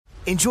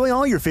Enjoy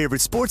all your favorite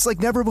sports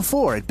like never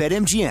before at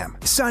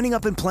BetMGM. Signing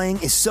up and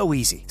playing is so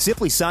easy.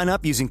 Simply sign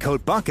up using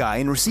code Buckeye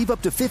and receive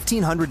up to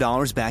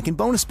 $1,500 back in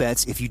bonus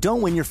bets if you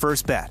don't win your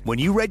first bet. When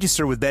you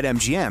register with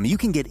BetMGM, you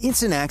can get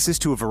instant access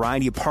to a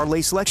variety of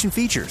parlay selection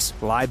features,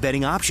 live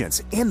betting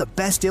options, and the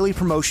best daily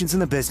promotions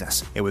in the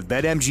business. And with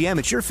BetMGM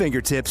at your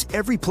fingertips,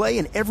 every play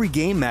and every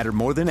game matter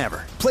more than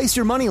ever. Place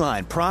your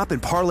moneyline, prop,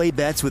 and parlay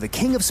bets with the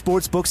king of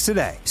sportsbooks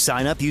today.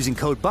 Sign up using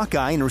code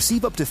Buckeye and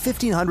receive up to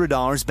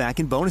 $1,500 back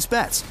in bonus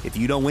bets if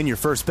you don't win your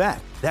first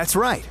bet. That's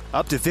right,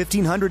 up to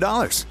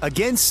 $1,500.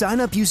 Again, sign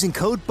up using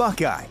code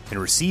Buckeye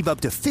and receive up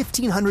to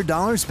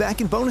 $1,500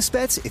 back in bonus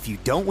bets if you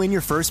don't win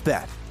your first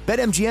bet.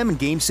 BetMGM and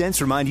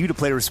GameSense remind you to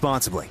play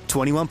responsibly.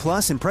 21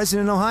 plus and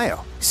present in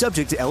Ohio.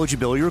 Subject to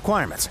eligibility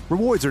requirements.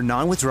 Rewards are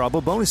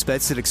non-withdrawable bonus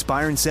bets that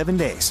expire in 7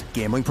 days.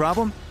 Gambling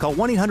problem? Call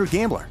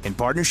 1-800-GAMBLER in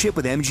partnership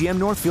with MGM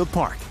Northfield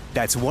Park.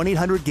 That's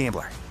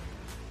 1-800-GAMBLER.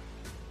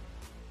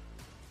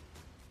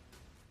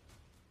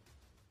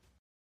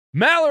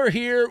 Maller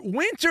here.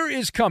 Winter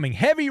is coming.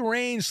 Heavy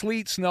rain,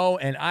 sleet, snow,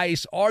 and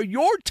ice. Are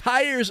your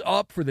tires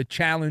up for the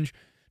challenge?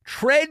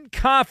 Tread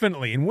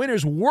confidently in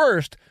winter's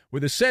worst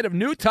with a set of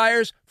new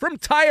tires from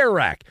Tire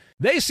Rack.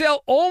 They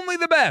sell only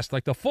the best,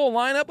 like the full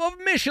lineup of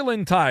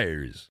Michelin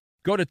tires.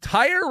 Go to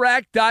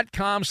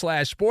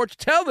TireRack.com/sports.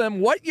 Tell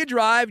them what you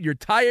drive. Your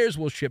tires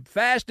will ship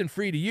fast and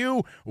free to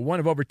you. One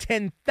of over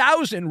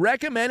 10,000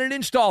 recommended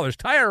installers.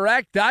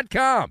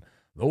 TireRack.com.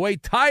 The way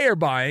tire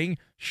buying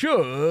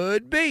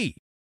should be.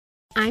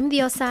 I'm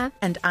Diosa.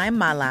 And I'm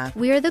Mala.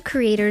 We are the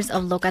creators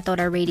of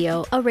Locatora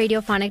Radio, a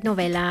radiophonic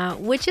novela,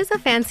 which is a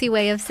fancy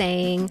way of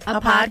saying a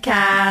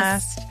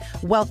podcast.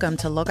 Welcome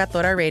to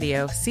Locatora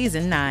Radio,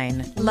 Season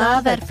 9.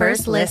 Love at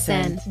first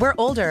listen. We're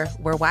older,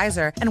 we're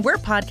wiser, and we're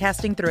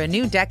podcasting through a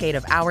new decade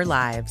of our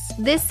lives.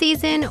 This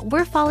season,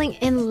 we're falling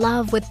in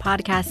love with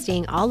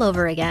podcasting all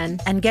over again.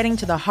 And getting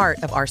to the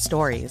heart of our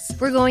stories.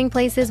 We're going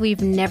places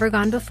we've never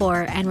gone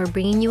before, and we're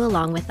bringing you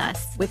along with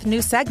us. With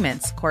new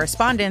segments,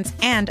 correspondence,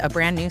 and a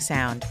brand new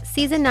sound.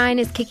 Season 9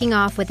 is kicking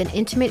off with an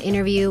intimate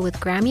interview with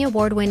Grammy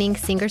Award-winning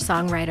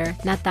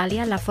singer-songwriter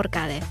Natalia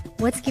Lafourcade.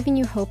 What's giving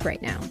you hope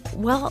right now?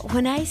 Well,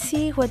 when I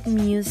see what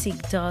music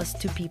does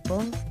to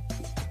people,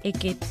 it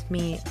gives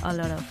me a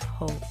lot of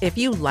hope. If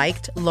you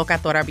liked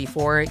Locatora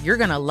before, you're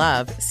going to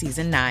love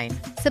Season 9.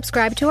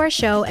 Subscribe to our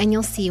show and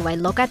you'll see why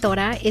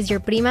Locatora is your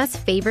prima's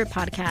favorite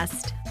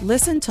podcast.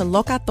 Listen to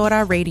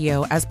Locatora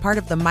Radio as part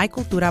of the My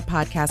Cultura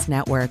Podcast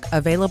Network,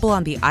 available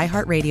on the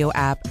iHeartRadio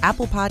app,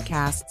 Apple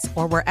Podcasts,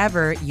 or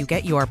wherever you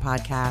get your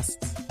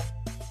podcasts.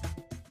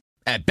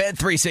 At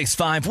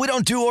Bet365, we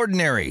don't do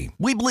ordinary.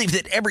 We believe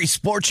that every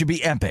sport should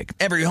be epic.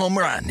 Every home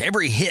run,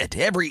 every hit,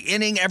 every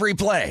inning, every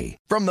play.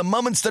 From the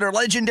moments that are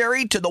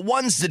legendary to the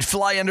ones that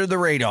fly under the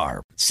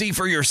radar. See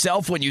for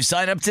yourself when you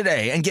sign up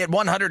today and get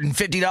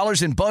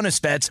 $150 in bonus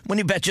bets when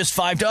you bet just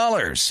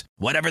 $5.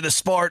 Whatever the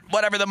sport,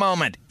 whatever the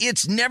moment,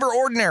 it's never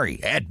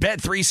ordinary at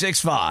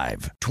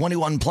Bet365.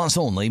 21 plus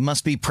only.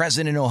 Must be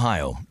present in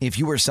Ohio. If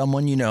you or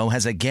someone you know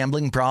has a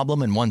gambling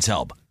problem and wants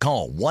help,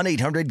 call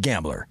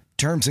 1-800-GAMBLER.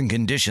 Terms and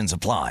conditions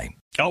apply.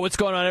 Oh, what's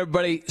going on,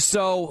 everybody?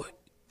 So,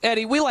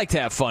 Eddie, we like to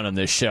have fun on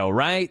this show,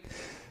 right?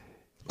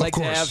 Like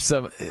to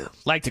have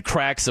like to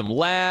crack some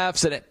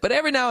laughs, but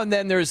every now and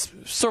then there's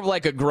sort of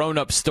like a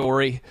grown-up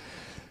story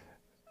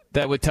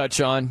that we touch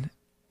on.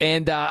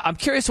 And I'm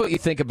curious what you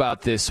think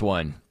about this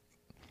one.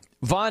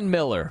 Von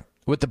Miller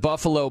with the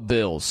Buffalo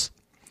Bills.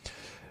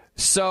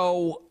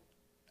 So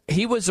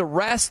he was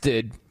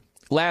arrested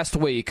last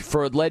week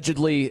for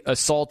allegedly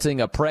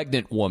assaulting a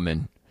pregnant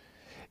woman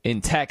in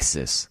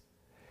Texas.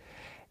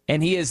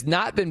 And he has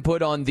not been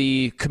put on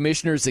the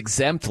commissioner's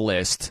exempt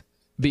list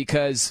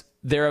because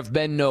there have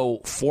been no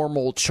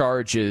formal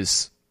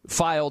charges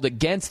filed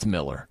against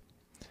Miller.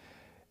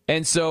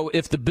 And so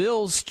if the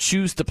Bills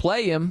choose to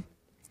play him,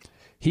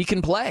 he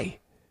can play.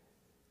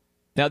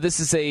 Now, this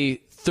is a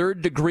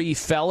third-degree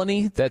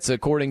felony. That's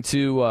according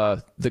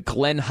to the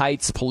Glen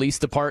Heights Police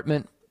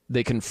Department.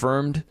 They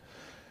confirmed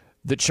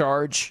the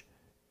charge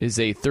is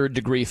a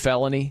third-degree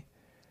felony.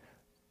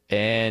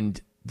 And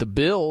the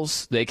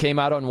Bills, they came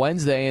out on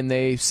Wednesday and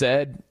they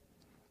said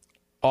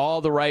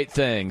all the right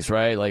things,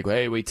 right? Like,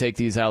 hey, we take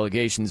these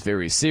allegations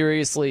very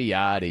seriously,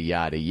 yada,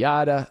 yada,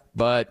 yada,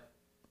 but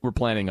we're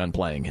planning on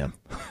playing him.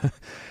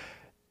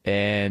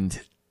 And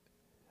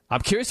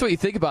I'm curious what you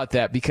think about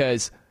that,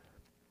 because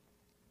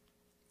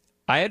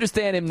I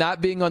understand him not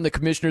being on the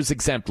commissioner's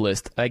exempt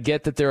list. I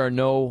get that there are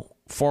no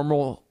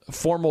formal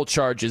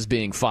charges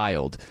being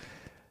filed.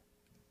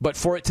 But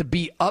for it to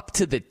be up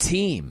to the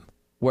team,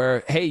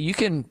 where, hey, you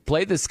can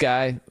play this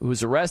guy who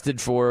was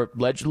arrested for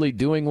allegedly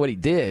doing what he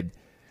did.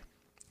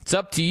 It's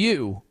up to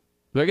you.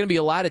 There are going to be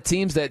a lot of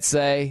teams that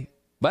say,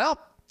 well,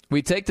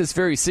 we take this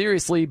very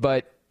seriously,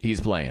 but he's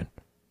playing.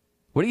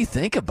 What do you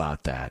think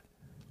about that?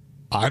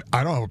 I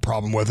don't have a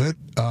problem with it.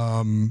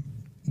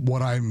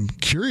 What I'm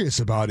curious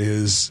about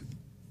is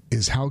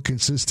how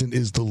consistent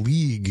is the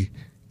league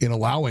in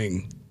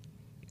allowing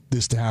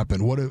this to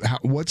happen?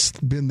 What's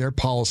been their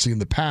policy in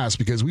the past?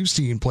 Because we've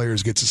seen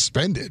players get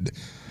suspended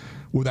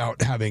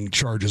without having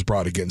charges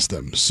brought against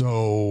them.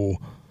 So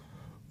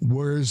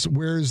is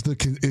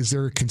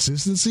there a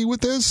consistency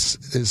with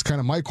this? Is kind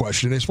of my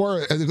question. As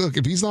far as, look,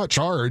 if he's not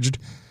charged,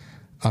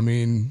 I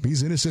mean,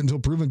 he's innocent until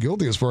proven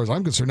guilty as far as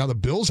I'm concerned. Now the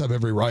Bills have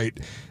every right,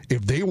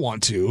 if they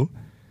want to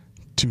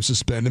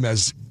suspend him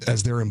as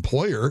their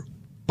employer,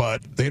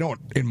 but they don't,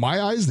 in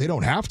my eyes, they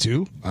don't have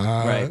to.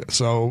 Right.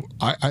 So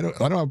I don't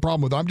have a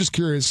problem with it. I'm just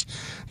curious,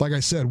 like I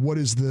said,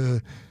 has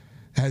the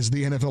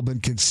NFL been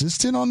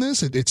consistent on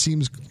this? It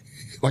seems,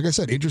 like I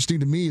said,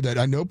 interesting to me that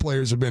I know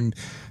players have been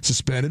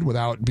suspended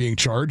without being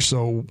charged.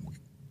 So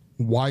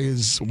why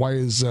is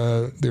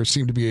there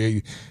seem to be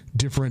a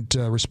different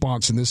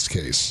response in this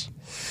case?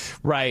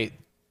 Right.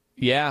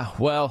 Yeah.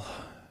 Well,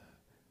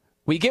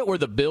 we get where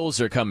the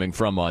Bills are coming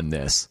from on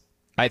this.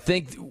 I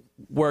think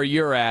where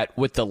you're at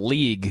with the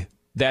league,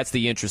 that's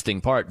the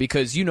interesting part,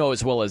 because you know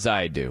as well as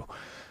I do,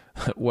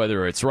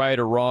 whether it's right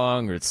or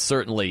wrong, or it's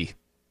certainly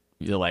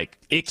like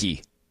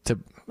icky,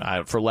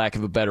 for lack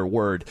of a better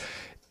word,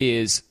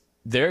 is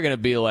they're going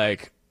to be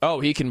like, oh,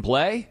 he can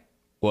play?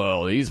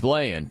 Well, he's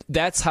playing.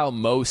 That's how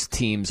most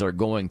teams are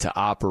going to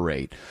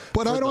operate.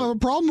 But I don't have a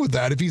problem with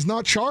that. If he's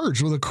not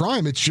charged with a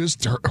crime, it's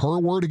just her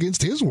word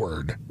against his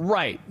word.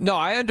 Right. No,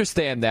 I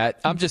understand that.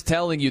 I'm just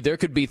telling you there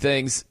could be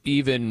things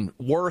even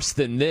worse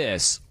than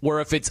this, where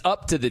if it's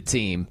up to the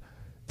team,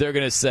 they're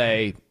going to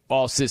say,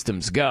 all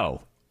systems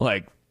go.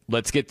 Like,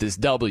 let's get this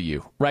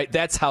W. Right?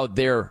 That's how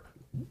they're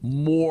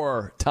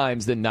more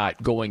times than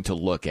not going to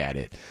look at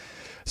it.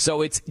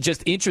 So it's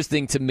just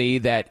interesting to me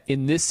that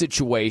in this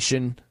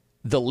situation,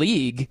 the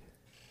league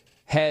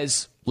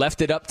has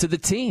left it up to the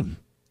team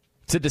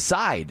to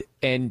decide.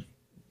 And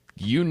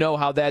you know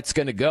how that's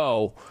going to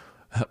go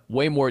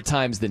way more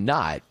times than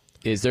not,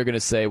 is they're going to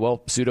say,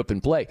 well, suit up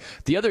and play.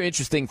 The other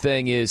interesting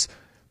thing is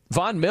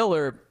Von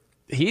Miller,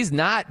 he's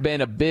not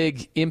been a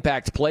big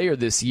impact player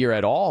this year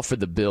at all for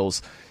the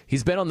Bills.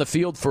 He's been on the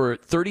field for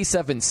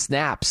 37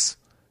 snaps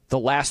the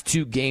last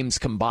 2 games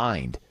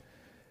combined.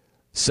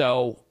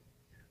 So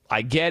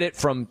I get it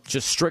from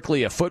just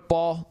strictly a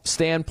football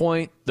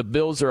standpoint. The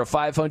Bills are a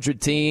 500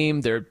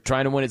 team. They're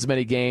trying to win as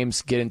many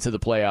games, get into the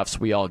playoffs.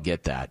 We all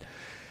get that.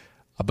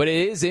 But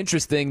it is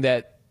interesting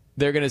that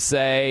they're going to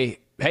say,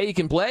 hey, you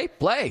can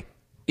play,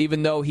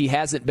 even though he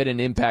hasn't been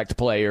an impact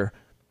player.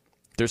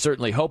 They're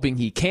certainly hoping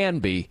he can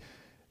be,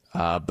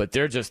 but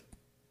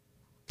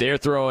they're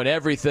throwing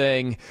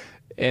everything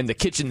and the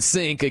kitchen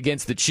sink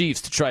against the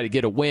Chiefs to try to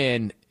get a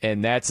win,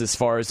 and that's as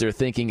far as they're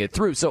thinking it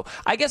through. So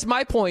I guess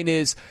my point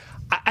is,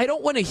 I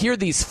don't want to hear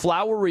these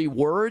flowery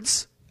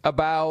words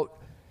about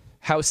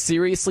how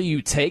seriously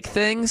you take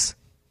things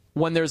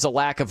when there's a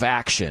lack of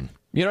action.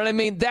 You know what I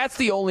mean? That's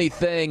the only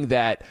thing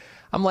that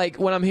I'm like,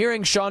 when I'm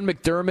hearing Sean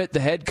McDermott, the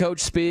head coach,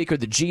 speak, or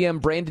the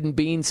GM Brandon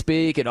Beane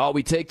speak, and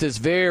we take this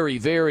very,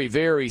 very,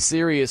 very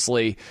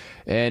seriously,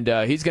 and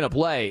he's going to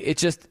play.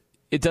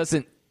 It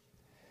doesn't,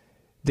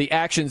 the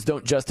actions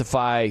don't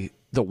justify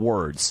the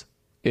words,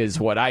 is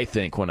what I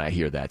think when I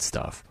hear that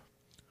stuff.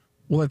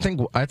 Well,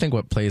 I think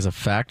what plays a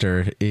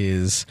factor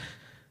is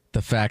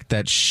the fact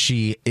that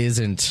she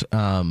isn't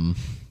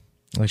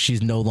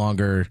she's no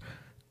longer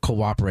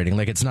cooperating.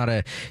 Like, it's not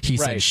a he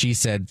said, she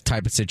said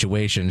type of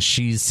situation.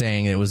 She's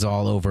saying it was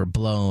all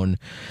overblown,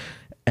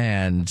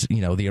 and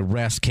the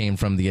arrest came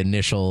from the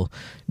initial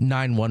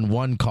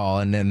 911 call,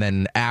 and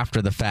then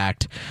after the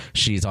fact,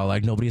 she's all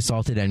like, nobody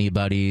assaulted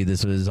anybody.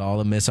 This was all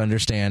a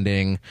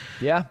misunderstanding.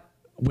 Yeah,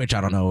 which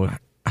I don't know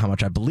how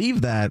much I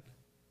believe that.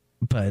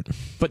 But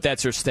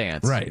that's her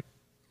stance.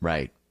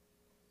 Right.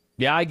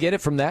 Yeah, I get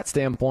it from that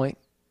standpoint.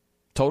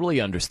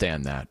 Totally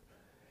understand that.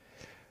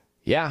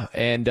 Yeah,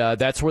 and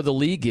that's where the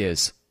league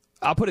is.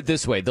 I'll put it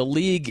this way. The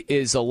league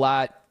is a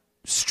lot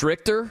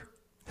stricter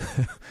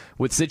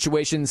with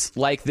situations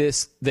like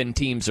this than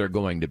teams are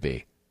going to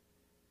be.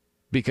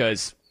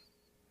 Because,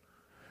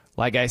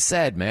 like I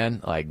said,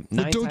 man,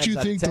 but don't you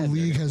think the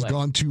league has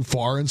gone too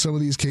far in some of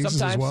these cases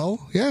sometimes. As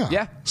well? Yeah.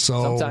 Yeah,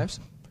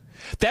 sometimes.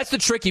 That's the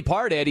tricky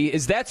part, Eddie,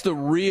 is that's the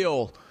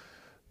real,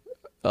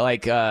 that's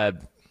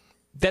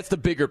the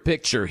bigger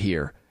picture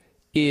here,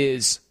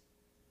 is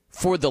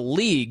for the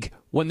league,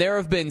 when there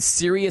have been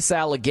serious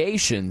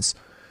allegations,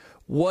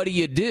 what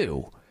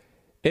do?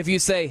 If you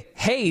say,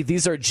 hey,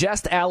 these are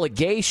just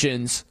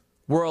allegations,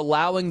 we're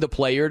allowing the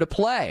player to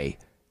play,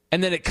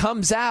 and then it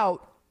comes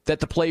out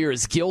that the player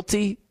is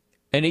guilty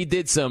and he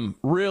did some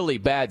really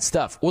bad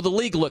stuff, well, the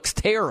league looks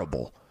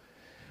terrible.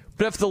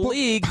 But if the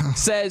league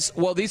says,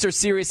 well, these are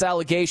serious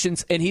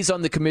allegations and he's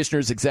on the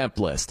commissioner's exempt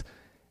list,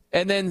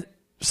 and then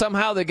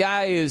somehow the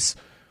guy is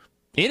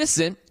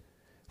innocent,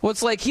 well,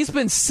 it's like he's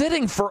been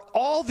sitting for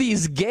all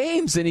these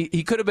games and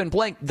he could have been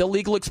playing. The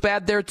league looks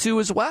bad there too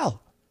as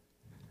well.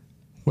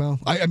 Well,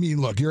 I mean,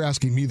 look, you're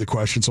asking me the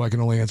question, so I can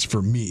only answer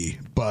for me.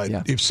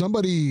 But if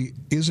somebody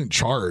isn't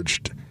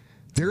charged,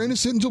 they're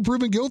innocent until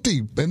proven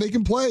guilty, and they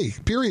can play,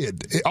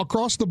 period,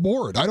 across the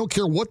board. I don't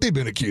care what they've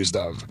been accused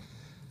of.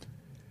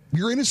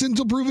 you're innocent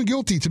until proven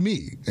guilty to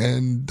me.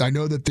 And I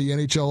know that the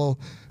NFL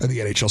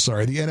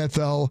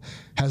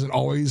hasn't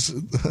always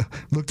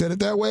looked at it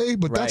that way,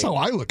 but that's how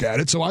I look at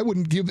it. So I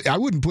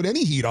wouldn't put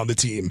any heat on the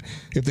team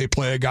if they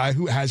play a guy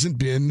who hasn't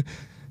been,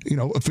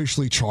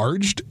 officially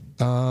charged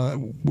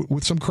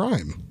with some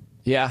crime.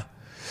 Yeah.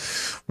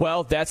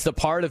 Well, that's the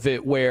part of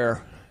it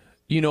where,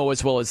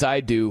 as well as I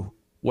do,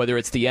 whether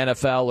it's the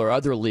NFL or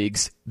other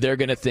leagues, they're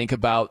going to think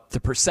about the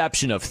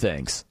perception of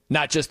things,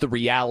 not just the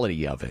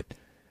reality of it.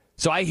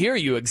 So I hear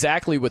you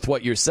exactly with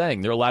what you're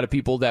saying. There are a lot of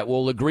people that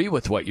will agree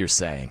with what you're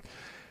saying.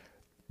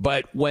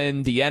 But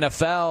when the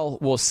NFL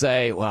will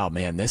say, well,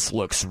 man, this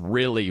looks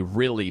really,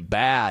 really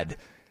bad,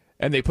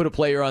 and they put a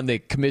player on the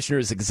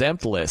commissioner's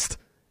exempt list,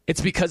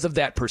 it's because of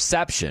that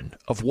perception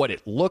of what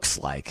it looks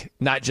like,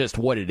 not just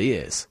what it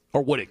is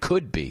or what it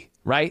could be,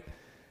 right?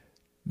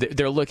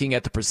 They're looking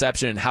at the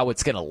perception and how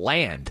it's going to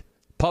land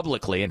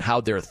publicly and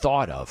how they're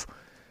thought of.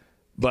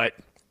 But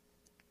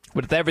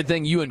with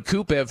everything you and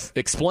Coop have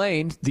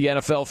explained, the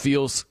NFL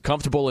feels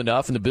comfortable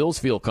enough and the Bills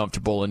feel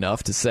comfortable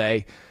enough to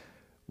say,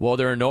 well,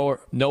 there are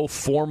no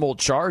formal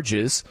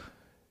charges,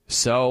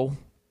 so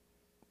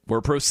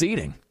we're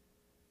proceeding.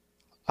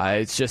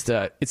 It's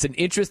an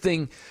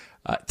interesting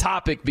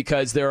topic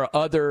because there are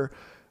other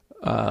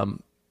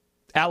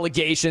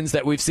allegations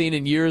that we've seen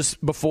in years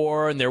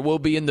before and there will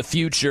be in the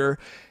future.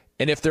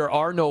 And if there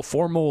are no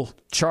formal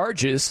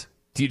charges,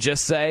 do you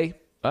just say,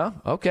 oh,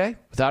 okay,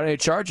 without any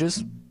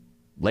charges,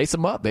 lace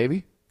them up,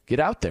 baby.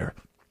 Get out there.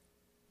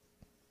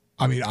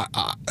 I mean,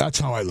 that's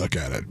how I look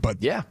at it.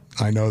 But yeah,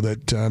 I know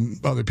that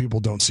other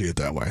people don't see it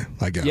that way,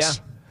 I guess.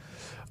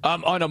 Yeah.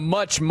 On a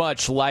much,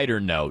 much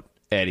lighter note,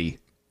 Eddie,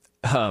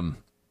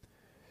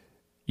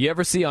 you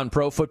ever see on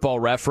Pro Football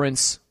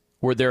Reference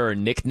where there are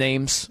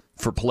nicknames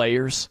for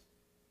players?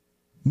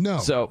 No.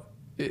 So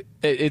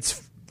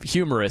it's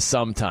humorous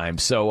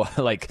sometimes. So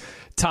like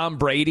Tom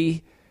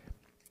Brady,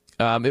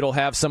 it'll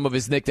have some of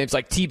his nicknames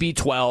like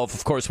TB12.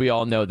 Of course, we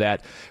all know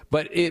that.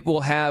 But it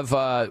will have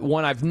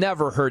one I've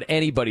never heard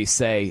anybody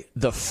say.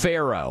 The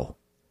Pharaoh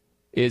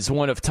is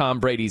one of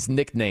Tom Brady's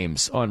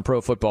nicknames on Pro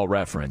Football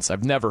Reference.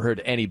 I've never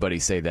heard anybody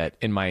say that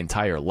in my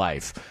entire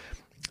life.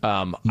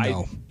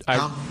 No.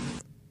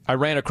 I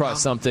ran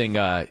across something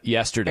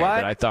yesterday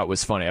that I thought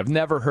was funny. I've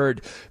never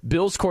heard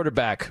Bills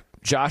quarterback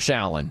Josh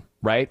Allen,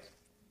 right?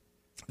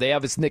 They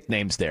have his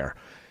nicknames there.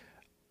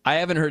 I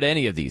haven't heard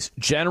any of these.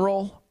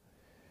 General,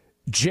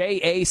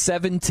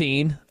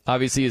 JA17,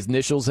 obviously his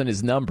initials and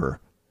his number.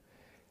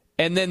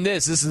 And then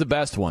this is the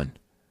best one.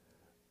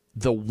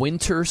 The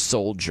Winter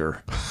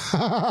Soldier.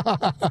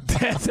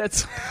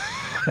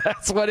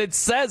 That's what it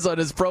says on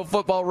his Pro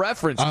Football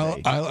Reference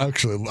page.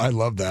 I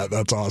love that.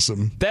 That's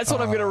awesome. That's what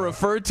I'm going to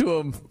refer to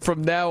him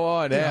from now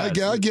on. Yeah,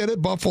 I get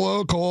it.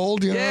 Buffalo,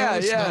 cold. Yeah.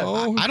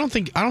 Snow. I don't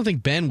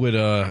think Ben would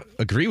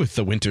agree with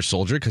the Winter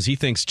Soldier because he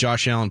thinks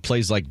Josh Allen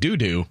plays like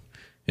doo-doo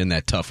in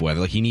that tough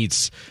weather. Like he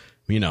needs,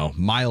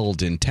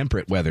 mild and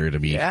temperate weather to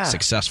be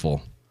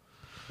successful.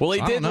 Well,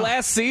 he did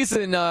last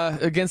season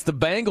against the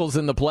Bengals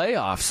in the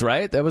playoffs,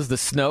 right? That was the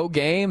snow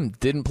game.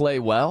 Didn't play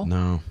well.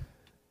 No.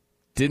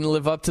 Didn't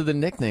live up to the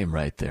nickname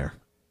right there.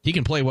 He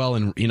can play well,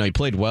 and he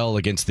played well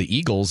against the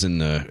Eagles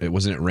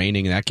wasn't it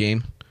raining in that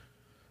game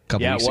a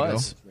couple weeks ago?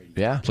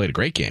 Yeah, played a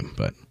great game,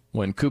 but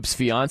when Coop's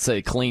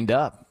fiance cleaned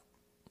up,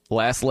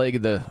 last leg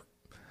of the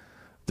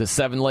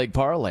 7-leg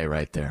parlay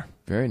right there.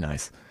 Very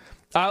nice.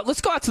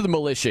 Let's go out to the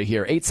militia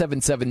here.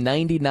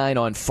 877-99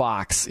 on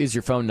Fox is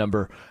your phone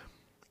number.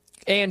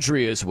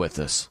 Andrea is with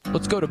us.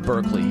 Let's go to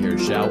Berkeley here,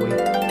 shall we?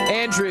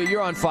 Andrea,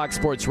 you're on Fox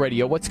Sports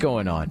Radio. What's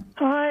going on?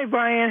 Hi,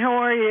 Brian. How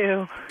are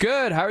you?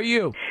 Good. How are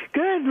you?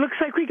 Good. Looks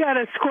like we got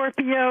a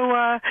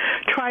Scorpio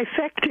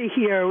trifecta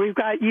here. We've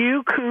got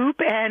you,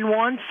 Coop, and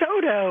Juan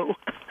Soto.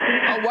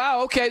 Oh,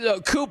 wow. Okay.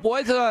 Coop,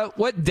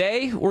 what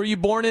day were you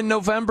born in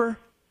November?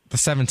 The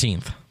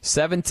 17th.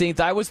 17th.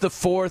 I was the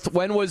 4th.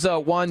 When was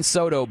Juan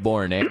Soto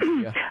born,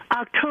 Andrea?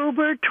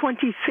 October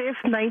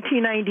 25th,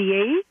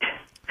 1998.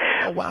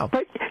 Oh, wow.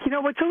 But,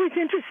 what's always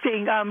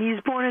interesting,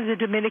 he's born in the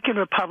Dominican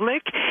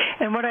Republic,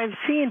 and what I've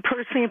seen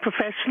personally and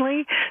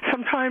professionally,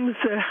 sometimes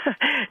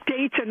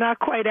dates are not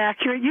quite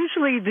accurate.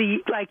 Usually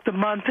the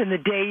month and the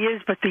day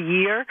is, but the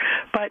year.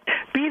 But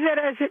be that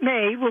as it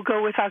may, we'll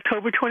go with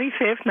October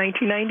 25th,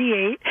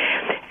 1998.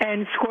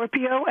 And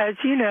Scorpio, as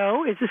you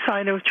know, is a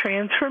sign of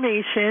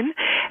transformation.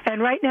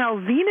 And right now,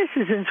 Venus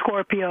is in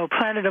Scorpio,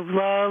 planet of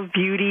love,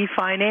 beauty,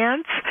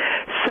 finance.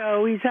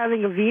 So he's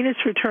having a Venus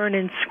return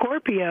in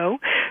Scorpio.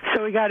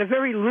 So we got a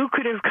very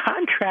lucrative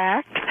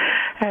contract,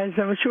 as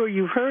I'm sure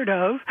you've heard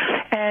of.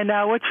 And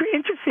what's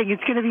interesting,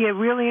 it's going to be a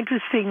really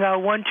interesting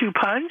 1-2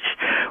 punch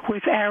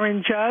with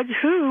Aaron Judge,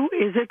 who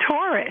is a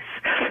Taurus.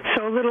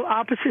 So a little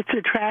opposites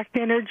attract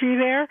energy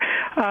there.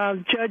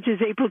 Judge is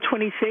April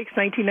 26,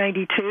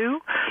 1992.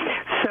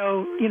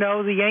 So,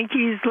 the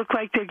Yankees look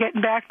like they're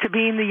getting back to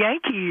being the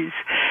Yankees.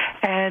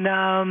 And,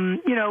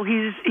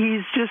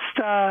 he's just,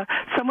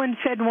 someone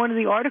said in one of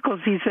the articles,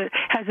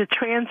 has a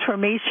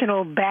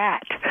transformational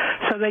bat.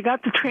 So they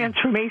got the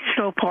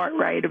transformational part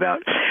right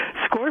about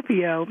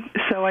Scorpio.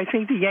 So I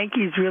think the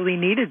Yankees really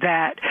needed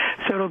that.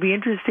 So it'll be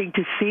interesting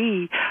to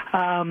see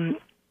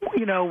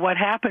what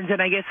happens.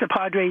 And I guess the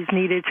Padres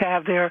needed to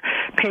have their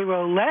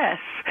payroll less.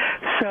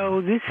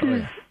 So this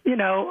is,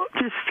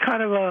 just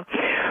kind of a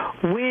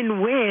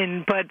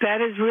win-win, but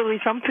that is really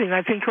something.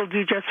 I think he'll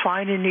do just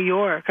fine in New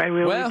York. I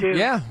really do.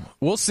 Yeah,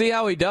 we'll see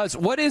how he does.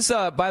 What is,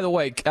 by the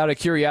way, out of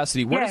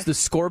curiosity, what is the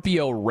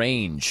Scorpio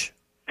range?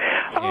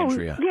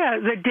 Andrea? Yeah,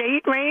 the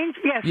date range?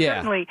 Yes,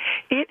 certainly.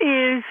 It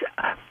is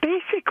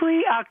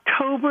basically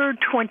October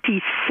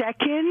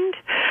 22nd.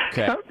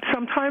 Okay.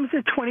 Sometimes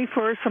the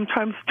 21st,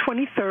 sometimes the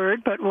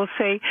 23rd, but we'll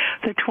say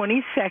the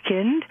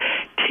 22nd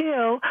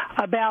till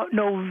about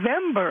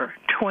November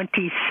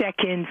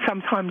 22nd,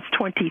 sometimes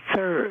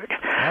 23rd.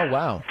 Oh,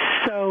 wow.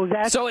 So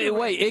that's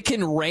wait, it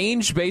can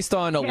range based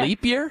on a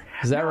leap year?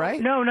 Is that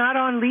right? No, not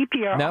on leap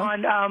year. No?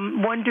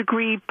 On 1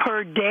 degree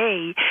per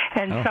day,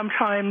 and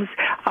sometimes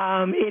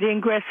it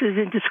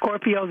ingresses into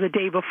Scorpio the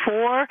day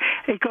before.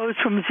 It goes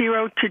from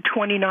 0 to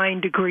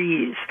 29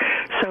 degrees.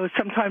 So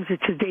sometimes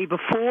it's the day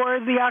before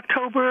the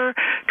October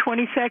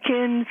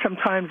 22nd.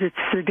 Sometimes it's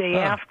the day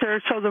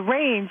after. So the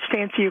range, to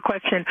answer your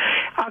question,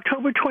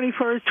 October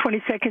 21st,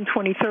 22nd,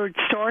 23rd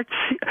starts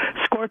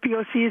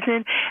Scorpio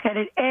season, and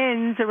it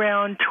ends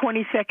around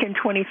 22nd,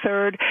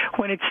 23rd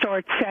when it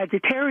starts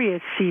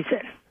Sagittarius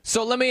season.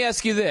 So let me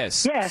ask you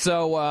this. Yes.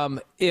 So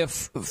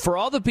if for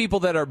all the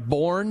people that are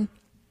born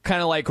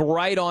kind of like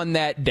right on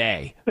that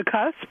day. The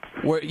cusp?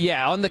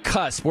 On the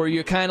cusp, where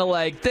you're kind of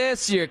like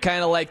this, you're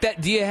kind of like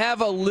that. Do you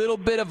have a little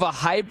bit of a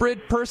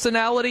hybrid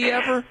personality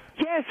ever?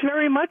 Yes,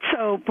 very much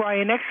so,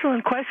 Brian.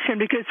 Excellent question,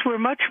 because we're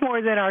much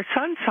more than our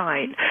sun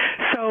sign.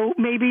 So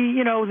maybe,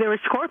 they're a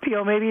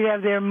Scorpio. Maybe they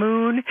have their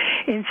moon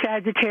in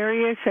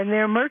Sagittarius and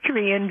their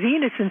Mercury and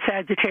Venus in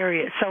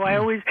Sagittarius. So I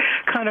always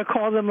kind of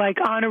call them like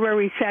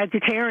honorary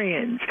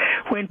Sagittarians,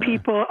 when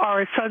people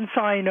are a sun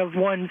sign of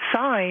one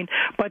sign,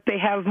 but they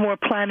have more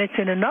planets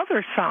in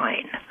another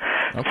sign.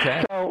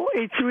 Okay. So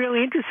it's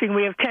really interesting.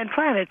 We have 10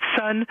 planets: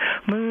 Sun,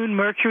 Moon,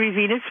 Mercury,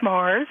 Venus,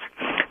 Mars,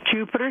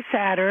 Jupiter,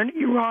 Saturn,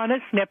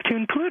 Uranus,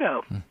 Neptune,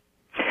 Pluto.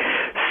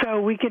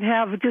 So we can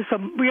have just a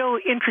real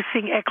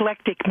interesting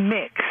eclectic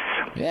mix.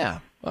 Yeah.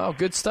 Oh,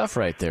 good stuff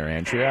right there,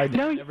 Andrea. I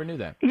never knew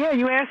that. Yeah,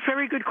 you asked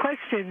very good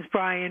questions,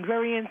 Brian.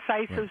 Very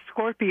incisive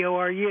Scorpio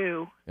are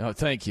you. Oh,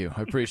 thank you.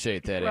 I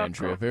appreciate that,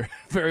 Andrea. Very,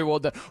 very well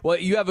done. Well,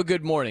 you have a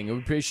good morning. We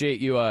appreciate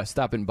you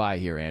stopping by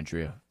here,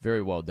 Andrea.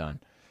 Very well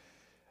done.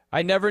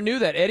 I never knew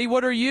that. Eddie,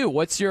 what are you?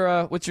 What's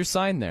your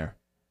sign there?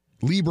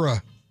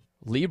 Libra.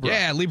 Libra.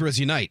 Yeah, Libras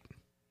unite.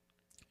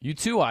 You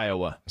too,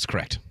 Iowa. That's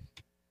correct.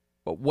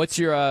 But what's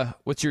your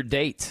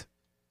date?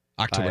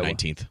 October Iowa?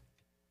 19th.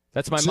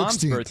 That's my 16th.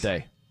 mom's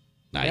birthday.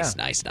 Nice,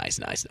 Yeah.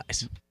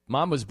 nice.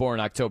 Mom was born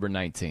October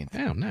 19th.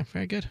 Oh, no,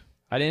 very good.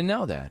 I didn't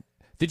know that.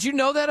 Did you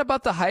know that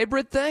about the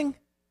hybrid thing?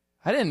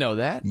 I didn't know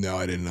that. No,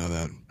 I didn't know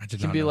that. I did You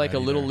can not be know like that a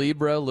little either.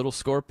 Libra, little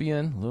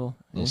Scorpion, Little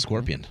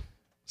Scorpion.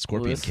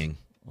 Scorpion King.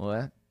 Well,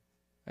 that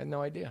I had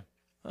no idea.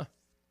 Huh.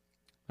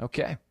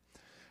 Okay.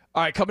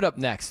 All right, coming up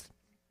next.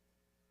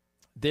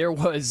 There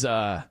was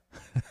a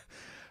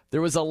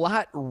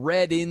lot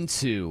read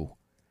into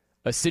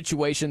a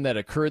situation that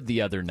occurred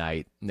the other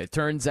night, and it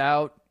turns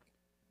out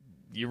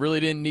you really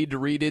didn't need to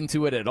read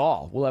into it at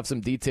all. We'll have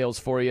some details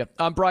for you.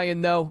 I'm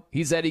Brian Noe.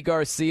 He's Eddie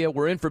Garcia.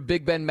 We're in for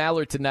Big Ben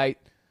Maller tonight.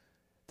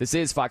 This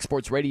is Fox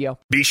Sports Radio.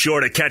 Be sure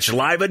to catch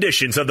live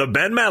editions of the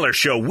Ben Maller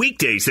Show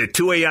weekdays at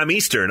 2 a.m.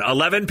 Eastern,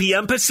 11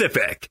 p.m.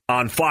 Pacific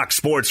on Fox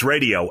Sports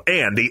Radio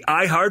and the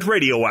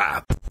iHeartRadio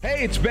app.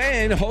 Hey, it's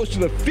Ben, host of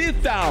the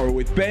Fifth Hour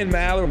with Ben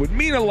Maller. It would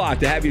mean a lot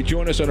to have you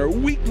join us on our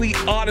weekly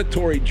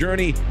auditory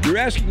journey. You're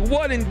asking,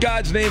 what in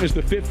God's name is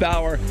the Fifth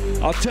Hour?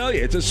 I'll tell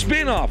you, it's a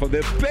spin-off of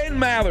the Ben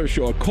Maller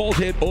Show, a cult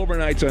hit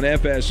overnights on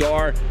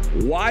FSR.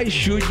 Why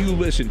should you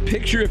listen?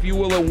 Picture, if you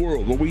will, a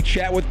world where we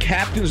chat with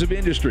captains of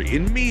industry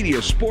in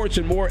media, sports,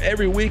 and more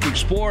every week.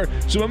 Explore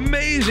some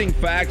amazing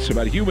facts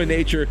about human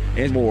nature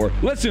and more.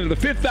 Listen to the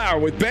Fifth Hour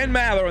with Ben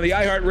Maller on the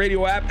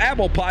iHeartRadio app,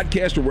 Apple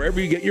Podcast, or wherever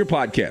you get your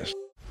podcasts.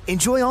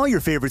 Enjoy all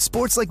your favorite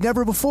sports like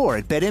never before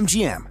at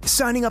BetMGM.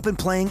 Signing up and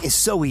playing is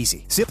so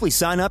easy. Simply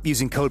sign up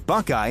using code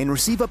Buckeye and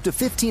receive up to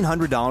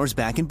 $1,500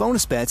 back in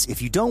bonus bets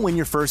if you don't win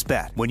your first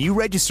bet. When you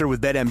register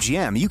with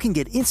BetMGM, you can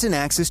get instant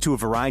access to a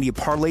variety of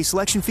parlay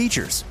selection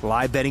features,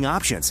 live betting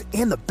options,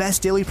 and the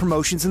best daily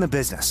promotions in the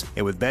business.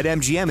 And with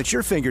BetMGM at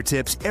your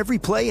fingertips, every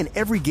play and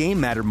every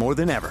game matter more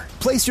than ever.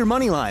 Place your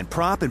moneyline,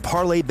 prop, and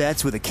parlay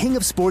bets with the king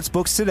of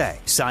sportsbooks today.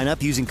 Sign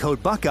up using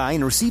code Buckeye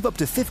and receive up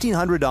to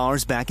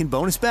 $1,500 back in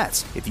bonus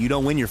bets if you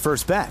don't win your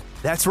first bet.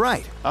 That's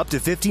right, up to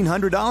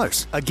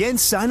 $1,500. Again,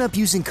 sign up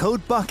using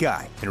code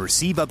Buckeye and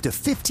receive up to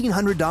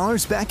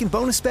 $1,500 back in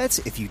bonus bets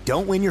if you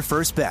don't win your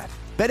first bet.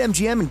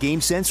 BetMGM and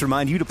GameSense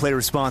remind you to play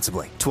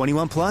responsibly.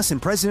 21 plus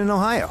and present in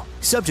Ohio.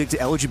 Subject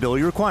to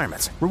eligibility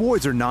requirements.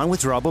 Rewards are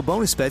non-withdrawable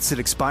bonus bets that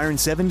expire in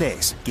 7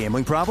 days.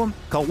 Gambling problem?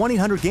 Call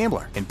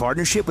 1-800-GAMBLER in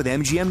partnership with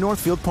MGM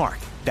Northfield Park.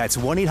 That's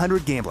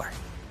 1-800-GAMBLER.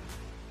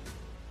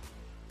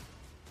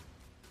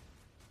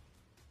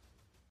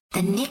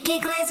 The Nick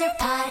Nikki Glaser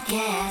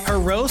Podcast. Her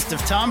roast of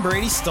Tom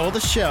Brady stole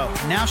the show.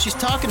 Now she's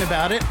talking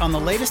about it on the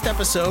latest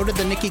episode of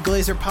the Nikki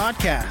Glaser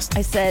Podcast.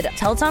 I said,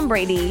 tell Tom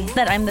Brady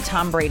that I'm the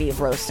Tom Brady of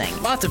roasting.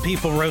 Lots of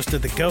people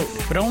roasted the GOAT,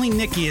 but only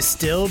Nikki is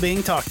still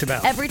being talked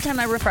about. Every time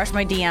I refresh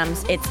my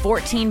DMs, it's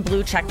 14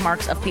 blue check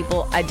marks of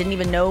people I didn't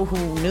even know who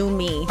knew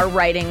me are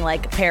writing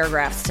like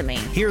paragraphs to me.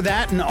 Hear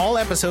that in all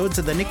episodes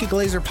of the Nikki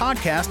Glaser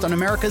Podcast on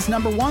America's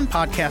 #1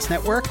 podcast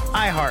network,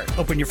 iHeart.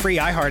 Open your free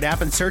iHeart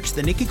app and search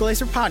the Nikki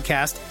Glaser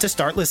Podcast to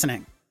start listening.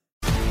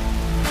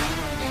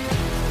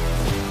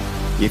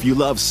 If you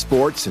love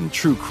sports and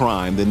true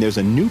crime, then there's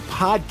a new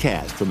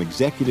podcast from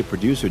executive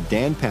producer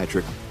Dan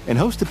Patrick and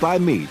hosted by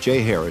me,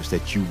 Jay Harris,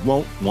 that you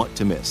won't want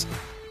to miss.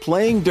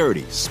 Playing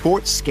Dirty: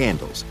 Sports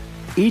Scandals.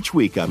 Each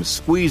week, I'm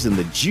squeezing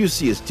the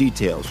juiciest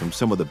details from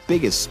some of the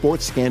biggest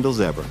sports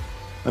scandals ever.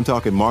 I'm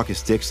talking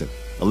Marcus Dixon,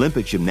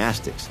 Olympic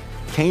gymnastics,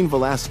 Cain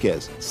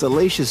Velasquez,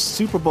 salacious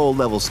Super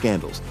Bowl-level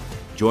scandals.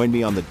 Join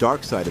me on the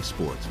dark side of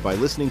sports by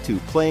listening to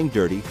Playing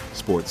Dirty: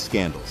 Sports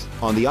Scandals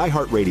on the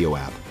iHeartRadio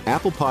app,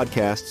 Apple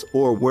Podcasts,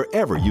 or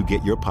wherever you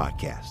get your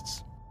podcasts.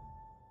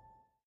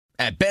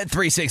 At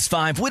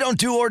Bet365, we don't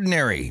do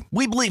ordinary.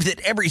 We believe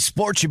that every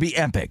sport should be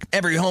epic.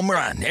 Every home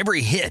run,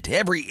 every hit,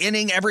 every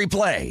inning, every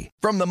play.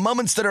 From the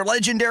moments that are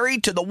legendary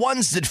to the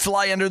ones that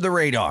fly under the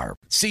radar.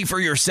 See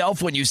for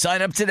yourself when you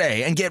sign up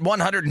today and get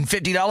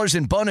 $150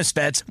 in bonus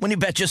bets when you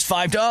bet just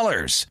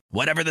 $5.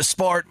 Whatever the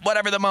sport,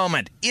 whatever the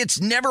moment, it's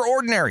never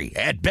ordinary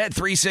at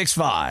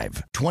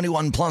Bet365.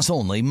 21 plus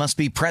only. Must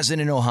be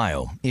present in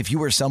Ohio. If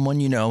you or someone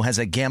you know has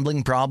a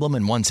gambling problem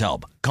and wants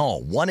help,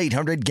 call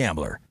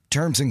 1-800-GAMBLER.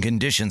 Terms and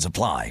conditions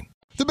apply.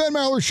 The Ben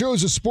Maller Show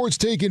is a sports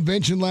take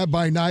invention lab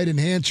by night.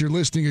 Enhance your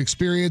listening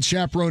experience.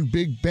 Chaperone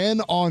Big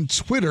Ben on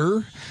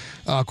Twitter.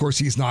 Of course,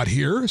 he's not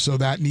here, so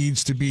that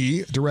needs to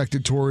be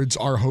directed towards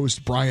our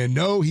host, Brian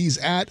Noe. He's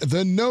at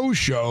The Noe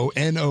Show,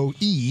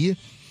 N-O-E.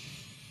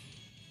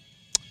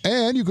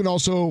 And you can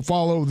also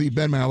follow the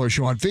Ben Maller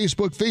Show on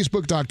Facebook,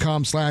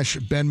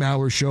 facebook.com/Ben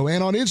Maller Show.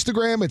 And on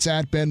Instagram, it's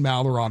at Ben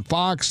Maller on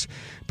Fox.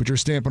 Put your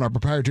stamp on our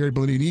proprietary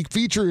but unique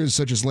features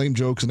such as lame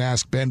jokes and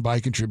Ask Ben by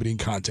contributing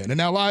content. And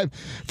now live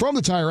from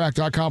the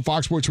TireRack.com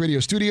Fox Sports Radio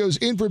studios,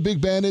 in for Big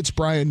Ben, it's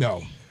Brian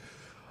Noe.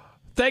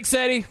 Thanks,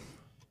 Eddie.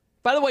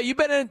 By the way, you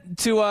been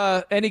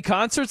to any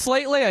concerts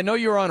lately? I know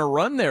you were on a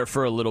run there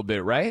for a little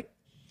bit, right?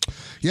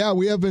 Yeah,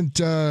 we haven't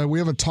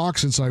talked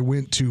since I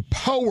went to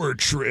Power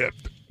Trip.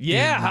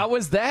 Yeah, how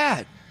was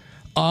that?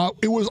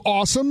 It was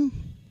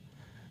awesome.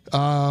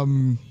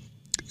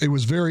 It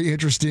was very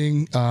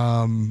interesting.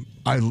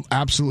 I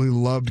absolutely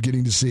loved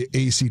getting to see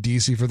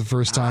AC/DC for the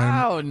first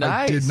time. Oh,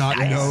 nice. I did not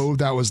know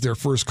that was their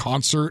first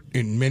concert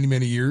in many,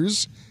 many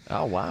years.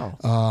 Oh, wow.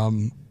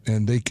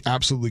 And they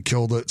absolutely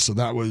killed it. So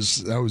that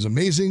was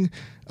amazing.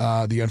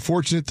 The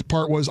unfortunate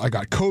part was I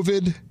got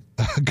COVID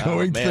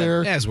going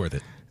there. Yeah, it's worth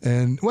it.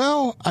 And,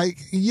 well,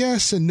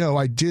 yes and no.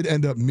 I did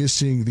end up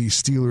missing the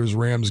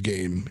Steelers-Rams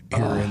game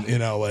here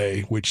in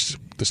L.A., which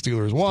the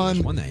Steelers won.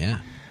 Steelers won that, yeah.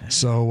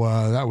 So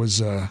that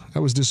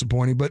was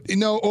disappointing. But,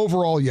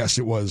 overall, yes,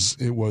 it was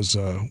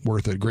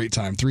worth it. Great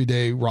time.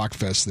 3-day rock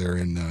fest there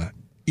in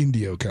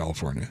Indio,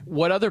 California.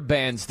 What other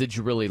bands did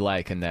you really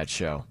like in that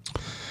show?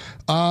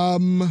 I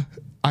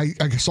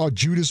saw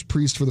Judas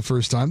Priest for the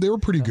first time. They were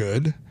pretty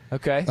good.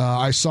 Okay.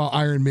 I saw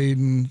Iron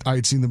Maiden. I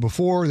had seen them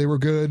before. They were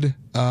good.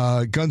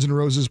 Guns N'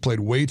 Roses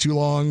played way too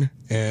long.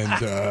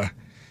 And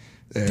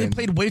they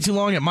played way too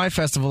long at my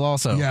festival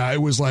also. Yeah,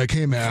 it was like,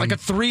 hey, man. Like a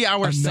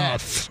 3-hour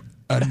set.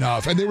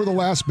 Enough. And they were the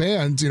last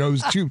band. It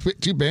was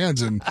two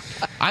bands. And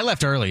I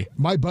left early.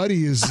 My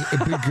buddy is a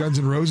big Guns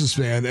N' Roses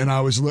fan. And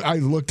I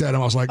looked at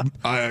him. I was like,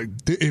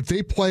 if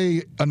they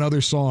play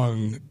another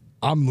song,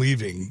 I'm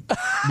leaving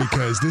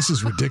because this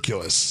is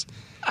ridiculous.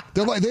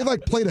 They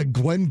played a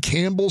Glenn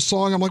Campbell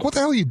song. I'm like, what the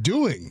hell are you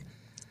doing?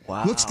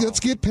 Wow. Let's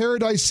get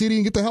Paradise City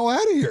and get the hell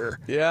out of here.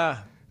 Yeah.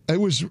 It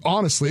was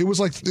honestly, it was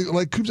like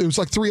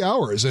 3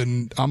 hours,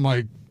 and I'm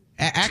like,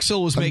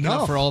 Axl was making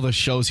up for all the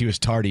shows he was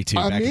tardy to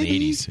back in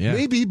the 80s. Yeah.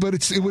 Maybe, but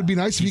it would be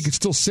nice if he could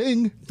still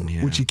sing,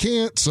 which he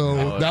can't.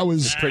 So that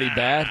was pretty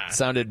bad.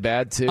 Sounded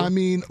bad too. I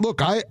mean, look,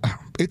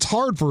 it's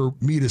hard for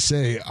me to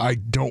say I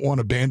don't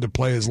want a band to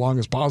play as long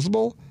as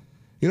possible.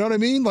 You know what I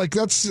mean? Like,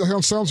 that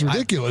sounds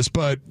ridiculous,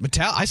 but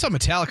I saw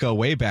Metallica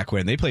way back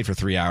when they played for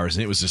 3 hours,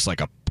 and it was just like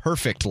a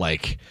perfect,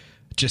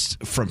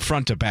 just from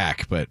front to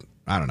back. But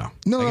I don't know.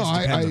 No, I guess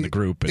it depends on the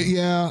group.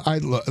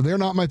 They're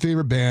not my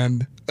favorite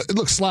band.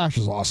 Look, Slash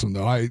is awesome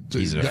though.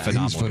 He's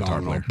phenomenal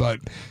guitar player. But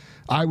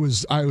I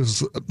was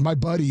my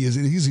buddy is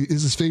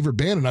his favorite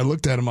band, and I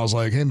looked at him. I was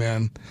like, hey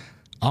man,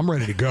 I'm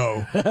ready to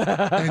go.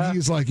 And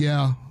he's like,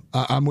 yeah.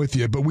 I'm with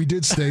you, but we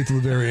did stay to the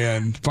very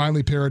end.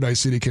 Finally,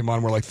 Paradise City came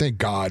on. We're like, thank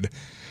God.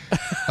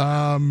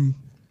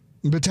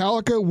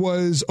 Metallica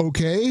was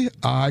okay.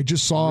 I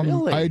just saw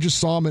them. I just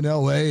saw them in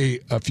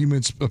L.A. a few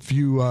months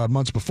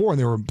before,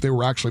 and they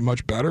were actually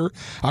much better.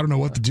 I don't know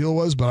what the deal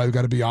was, but I've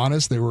got to be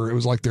honest. It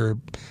was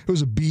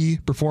a B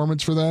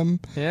performance for them.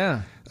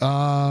 Yeah.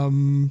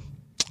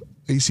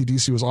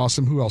 AC/DC was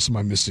awesome. Who else am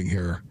I missing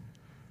here?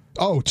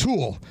 Oh,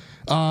 Tool.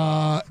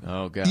 Oh,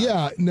 God.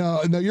 Yeah,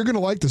 no, you're going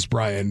to like this,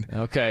 Brian.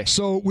 Okay.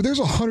 So there's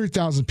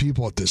 100,000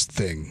 people at this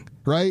thing,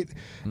 right?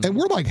 Mm-hmm. And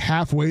we're like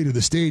halfway to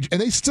the stage,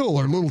 and they still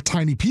are little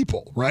tiny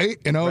people, right?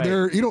 You know,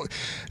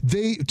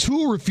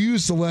 Tool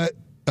refused to let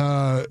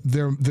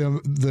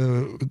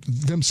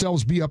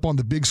themselves be up on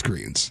the big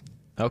screens.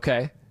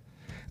 Okay.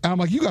 And I'm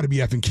like, you got to be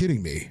effing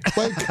kidding me.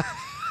 Like,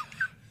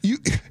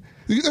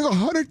 there's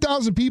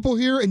 100,000 people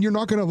here, and you're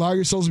not going to allow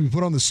yourselves to be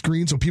put on the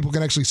screen so people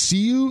can actually see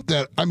you?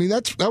 That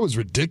was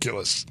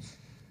ridiculous.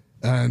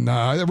 And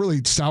that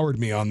really soured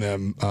me on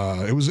them.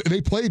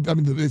 They played,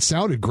 it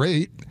sounded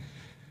great,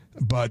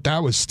 but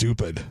that was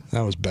stupid.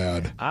 That was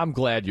bad. I'm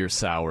glad you're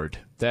soured.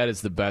 That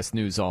is the best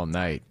news all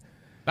night.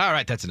 All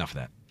right, that's enough of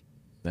that.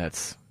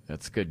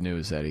 That's good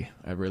news, Eddie.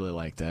 I really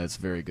like that. It's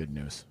very good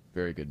news.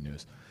 Very good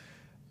news.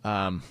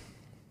 Have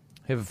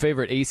a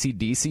favorite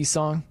AC/DC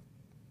song?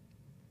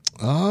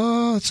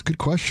 That's a good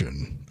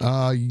question.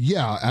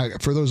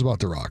 For Those About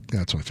to Rock,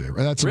 that's my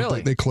favorite. That's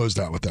really? They closed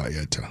out with that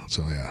yet too.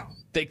 So yeah.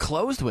 They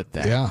closed with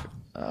that. Yeah.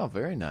 Oh,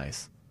 very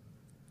nice.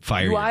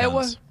 Fire Your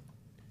Iowa?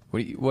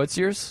 Guns. What's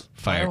yours?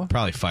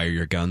 Probably Fire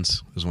Your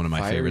Guns is one of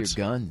my favorites.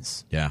 Fire Your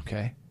Guns. Yeah.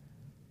 Okay.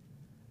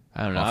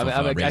 I don't know.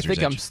 I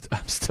think I'm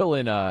still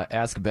in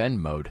Ask Ben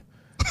mode.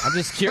 I'm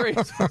just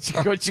curious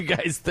what you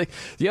guys think.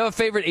 Do you have a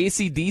favorite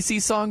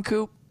AC/DC song,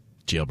 Coop?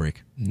 Jailbreak.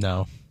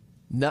 No.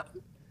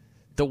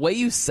 The way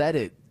you said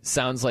it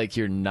sounds like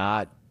you're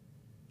not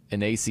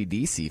an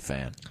AC/DC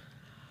fan.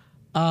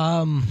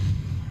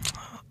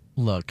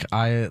 Look,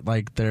 I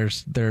like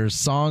their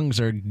songs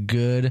are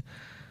good,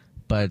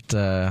 but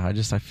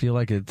I feel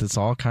like it's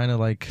all kind of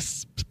like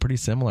pretty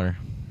similar.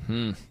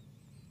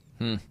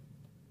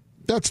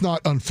 That's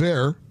not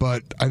unfair,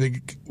 but I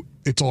think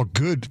it's all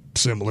good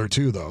similar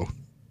too, though.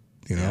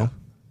 You know?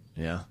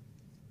 Yeah.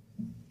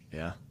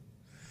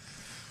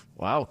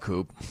 Wow,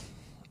 Coop.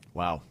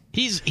 Wow.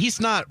 He's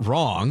not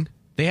wrong.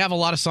 They have a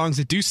lot of songs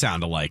that do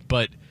sound alike,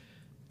 but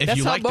if that's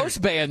you how like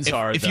most bands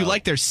are. If you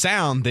like their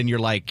sound, then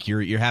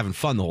you're having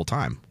fun the whole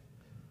time.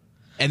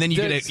 And then you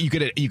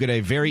get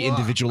a very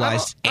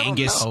individualized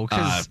Angus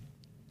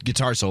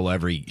guitar solo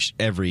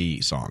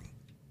every song.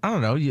 I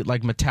don't know.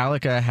 Like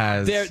Metallica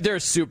has. They're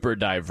super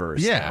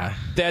diverse. Yeah,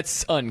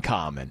 that's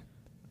uncommon.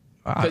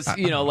 Because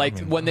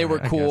when they were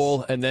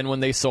cool, and then when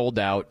they sold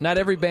out, not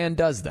every band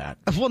does that.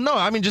 Well, no,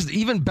 I mean, just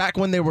even back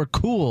when they were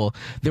cool,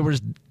 there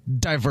was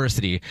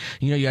diversity.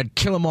 You had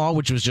Kill 'Em All,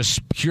 which was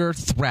just pure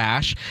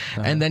thrash,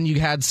 and then you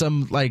had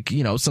some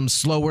some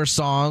slower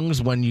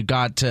songs when you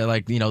got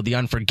to The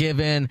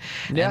Unforgiven,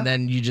 and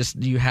then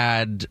you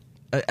had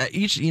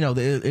each.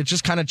 It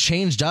just kind of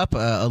changed up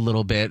a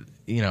little bit.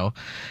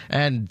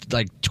 And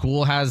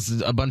Tool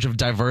has a bunch of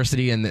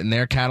diversity in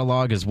their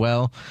catalog as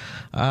well.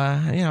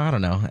 I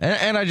don't know.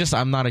 And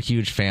I'm not a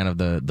huge fan of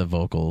the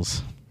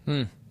vocals.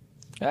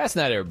 That's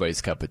not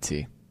everybody's cup of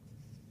tea.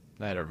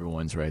 Not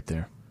everyone's right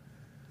there.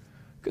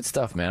 Good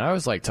stuff, man. I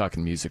always like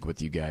talking music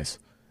with you guys.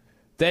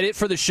 That it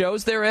for the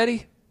shows there,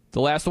 Eddie?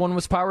 The last one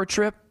was Power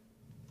Trip?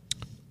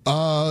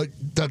 I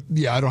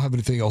don't have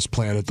anything else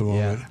planned at the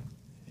moment.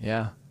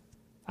 Yeah.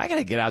 I got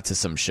to get out to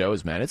some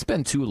shows, man. It's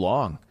been too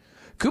long.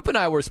 Coop and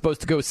I were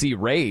supposed to go see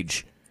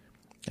Rage,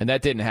 and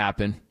that didn't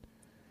happen.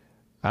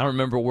 I don't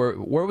remember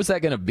where was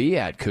that going to be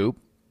at, Coop,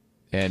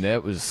 and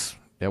that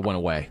went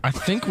away. I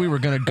think we were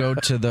going to go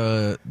to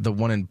the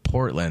one in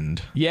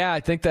Portland. Yeah, I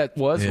think that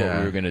was what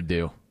we were going to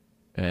do,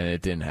 and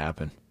it didn't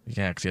happen.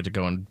 Yeah, because he had to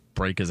go and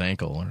break his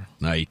ankle.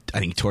 I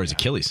think he tore his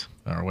Achilles.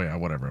 Or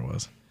whatever it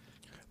was.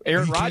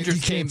 Aaron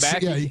Rodgers came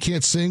back. He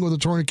can't sing with a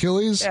torn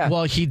Achilles? Yeah.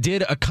 Well, he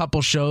did a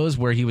couple shows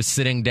where he was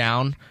sitting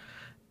down.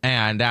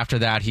 And after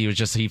that, he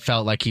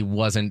felt like he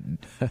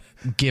wasn't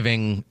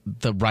giving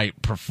the right,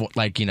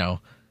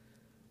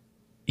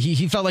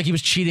 he felt like he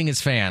was cheating his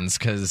fans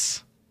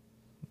because,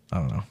 I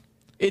don't know.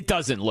 It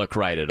doesn't look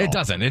right at all. It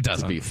doesn't.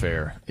 To be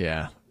fair.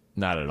 Yeah,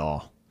 not at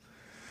all.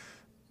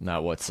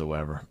 Not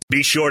whatsoever.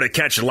 Be sure to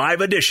catch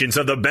live editions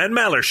of the Ben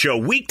Maller Show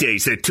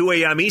weekdays at 2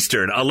 a.m.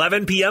 Eastern,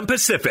 11 p.m.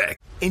 Pacific.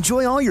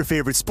 Enjoy all your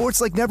favorite sports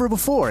like never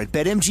before at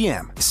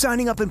BetMGM.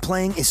 Signing up and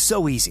playing is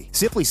so easy.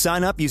 Simply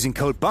sign up using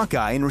code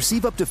Buckeye and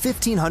receive up to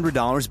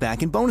 $1,500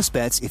 back in bonus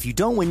bets if you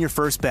don't win your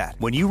first bet.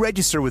 When you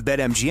register with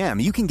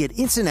BetMGM, you can get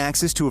instant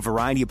access to a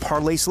variety of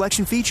parlay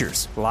selection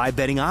features, live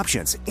betting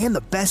options, and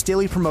the best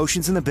daily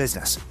promotions in the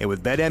business. And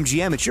with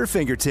BetMGM at your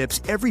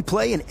fingertips, every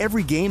play and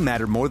every game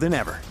matter more than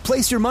ever.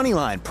 Place your money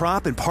line,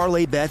 prop, and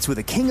parlay bets with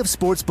the king of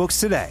sportsbooks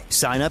today.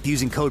 Sign up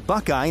using code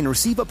Buckeye and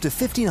receive up to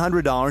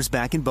 $1,500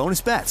 back in bonus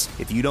bets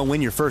if you don't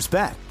win your first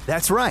bet.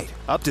 That's right,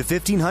 up to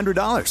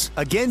 $1,500.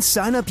 Again,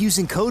 sign up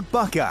using code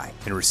Buckeye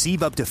and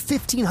receive up to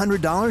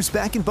 $1,500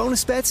 back in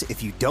bonus bets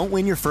if you don't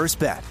win your first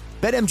bet.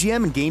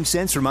 BetMGM and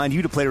GameSense remind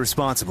you to play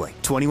responsibly.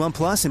 21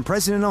 plus and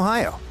present in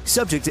Ohio.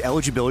 Subject to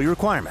eligibility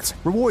requirements.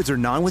 Rewards are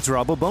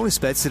non-withdrawable bonus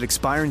bets that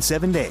expire in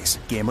 7 days.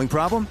 Gambling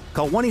problem?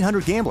 Call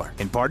 1-800-GAMBLER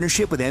in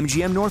partnership with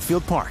MGM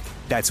Northfield Park.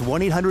 That's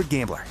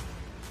 1-800-GAMBLER.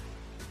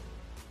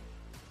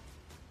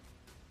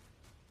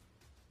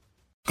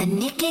 The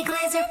Nick Nikki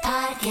Glaser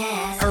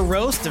Podcast. Her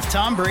roast of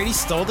Tom Brady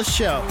stole the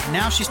show.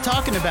 Now she's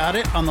talking about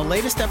it on the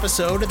latest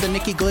episode of the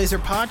Nikki Glaser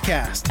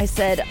Podcast. I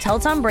said, tell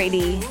Tom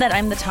Brady that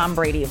I'm the Tom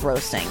Brady of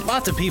roasting.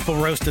 Lots of people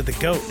roasted the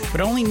GOAT,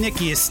 but only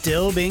Nikki is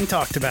still being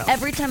talked about.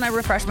 Every time I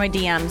refresh my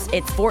DMs,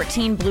 it's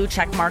 14 blue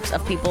check marks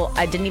of people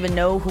I didn't even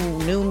know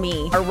who knew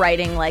me are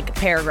writing like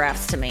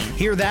paragraphs to me.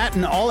 Hear that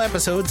in all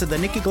episodes of the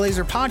Nikki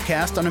Glaser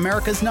Podcast on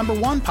America's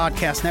 #1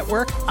 podcast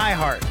network,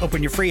 iHeart.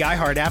 Open your free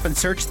iHeart app and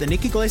search the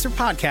Nikki Glaser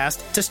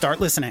Podcast to start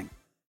listening.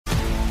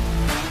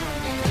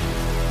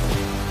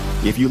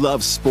 If you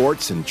love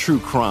sports and true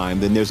crime,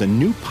 then there's a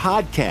new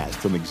podcast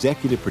from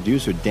executive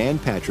producer Dan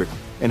Patrick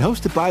and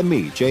hosted by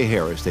me, Jay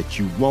Harris, that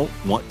you won't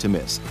want to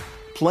miss.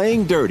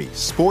 Playing Dirty: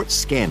 Sports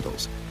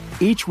Scandals.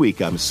 Each week,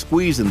 I'm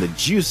squeezing the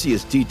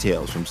juiciest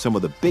details from some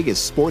of the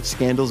biggest sports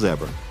scandals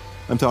ever.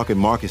 I'm talking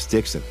Marcus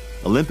Dixon,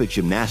 Olympic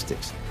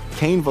gymnastics,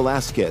 Cain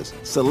Velasquez,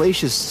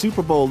 salacious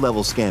Super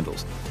Bowl-level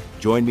scandals.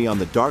 Join me on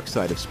the dark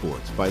side of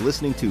sports by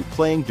listening to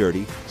Playing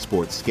Dirty: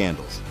 Sports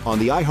Scandals on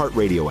the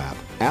iHeartRadio app,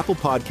 Apple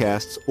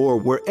Podcasts, or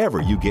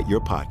wherever you get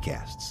your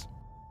podcasts.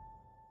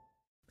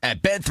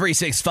 At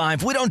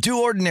Bet365, we don't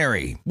do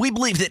ordinary. We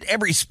believe that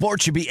every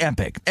sport should be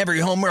epic.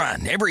 Every home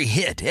run, every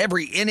hit,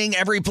 every inning,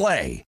 every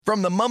play.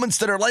 From the moments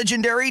that are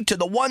legendary to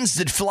the ones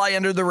that fly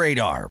under the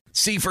radar.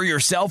 See for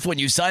yourself when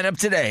you sign up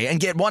today and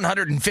get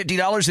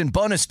 $150 in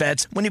bonus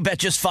bets when you bet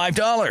just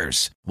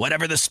 $5.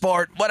 Whatever the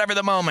sport, whatever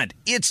the moment,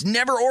 it's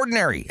never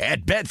ordinary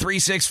at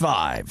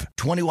Bet365.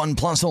 21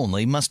 plus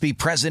only. Must be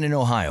present in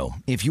Ohio.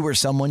 If you or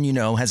someone you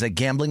know has a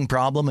gambling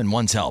problem and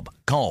wants help,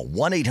 call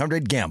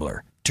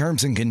 1-800-GAMBLER.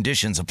 Terms and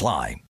conditions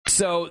apply.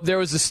 So there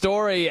was a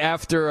story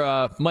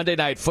after Monday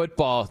Night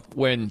Football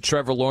when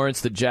Trevor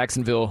Lawrence, the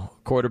Jacksonville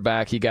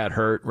quarterback, he got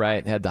hurt,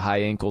 right? Had the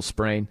high ankle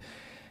sprain,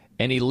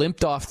 and he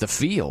limped off the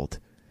field.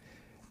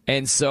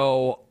 And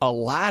so a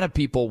lot of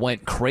people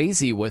went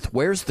crazy with,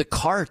 where's the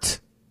cart?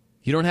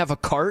 You don't have a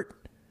cart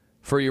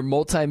for your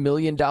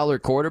multi-million-dollar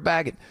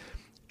quarterback?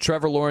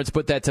 Trevor Lawrence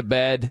put that to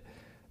bed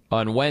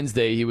on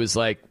Wednesday. He was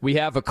like, we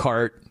have a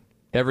cart.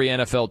 Every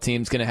NFL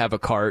team's going to have a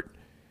cart.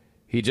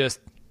 He just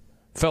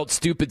felt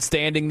stupid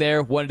standing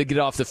there, wanted to get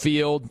off the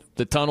field.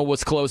 The tunnel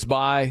was close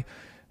by,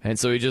 and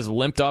so he just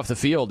limped off the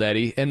field,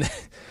 Eddie. And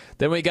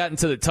then when he got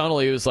into the tunnel,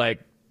 he was like,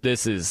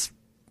 this is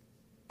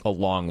a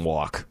long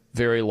walk,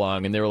 very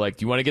long. And they were like,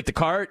 do you want to get the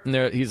cart?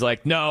 And he's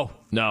like, no,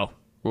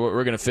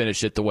 we're going to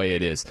finish it the way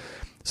it is.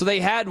 So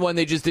they had one,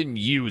 they just didn't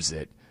use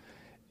it,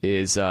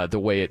 is the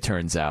way it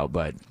turns out.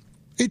 But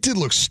it did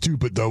look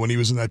stupid, though, when he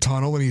was in that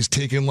tunnel and he's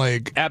taking,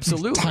 like,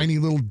 absolutely tiny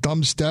little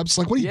dumb steps.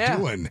 Like, what are you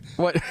doing?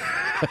 What?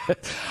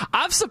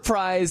 I'm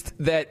surprised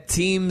that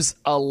teams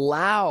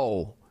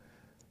allow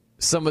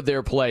some of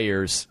their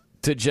players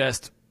to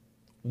just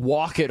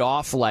walk it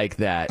off like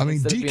that. I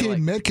mean,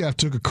 DK Metcalf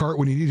took a cart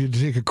when he needed to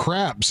take a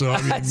crap. So I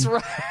mean, that's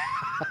right.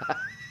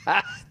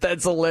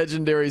 That's a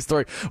legendary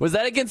story. Was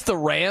that against the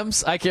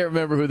Rams? I can't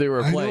remember who they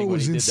were playing. I know it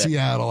was in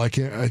Seattle. I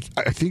can't.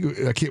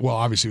 Well,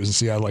 obviously it was in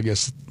Seattle. I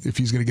guess if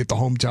he's going to get the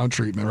hometown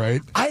treatment,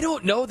 right? I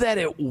don't know that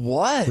it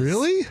was.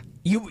 Really?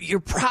 You're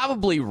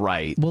probably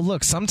right. Well,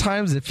 look,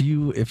 sometimes if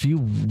you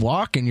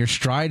walk and your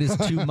stride is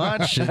too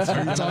much, it's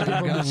Are you talking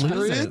about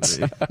experience?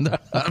 No,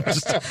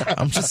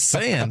 I'm just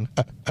saying.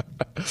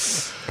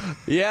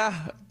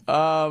 Yeah.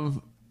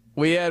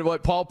 We had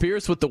Paul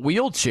Pierce with the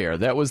wheelchair.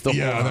 That was the whole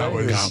that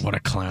was, God, what a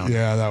clown.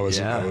 Yeah, that was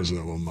a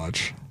little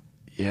much.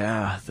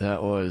 Yeah,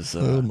 that was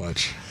a little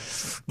much.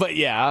 But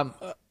yeah,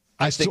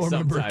 I still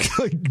remember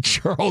like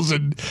Charles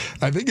and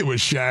I think it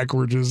was Shaq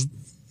were just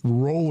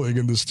rolling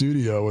in the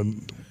studio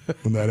when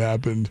that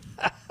happened.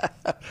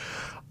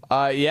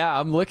 Yeah,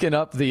 I'm looking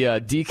up the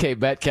DK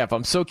Metcalf.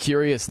 I'm so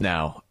curious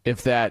now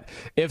if that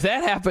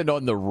happened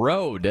on the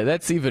road.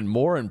 That's even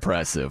more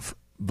impressive.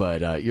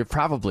 But you're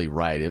probably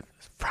right. It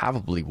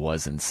probably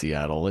was in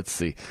Seattle. Let's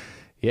see.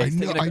 Yeah,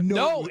 I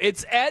know. No,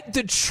 it's at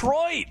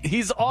Detroit.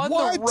 He's on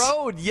the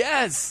road.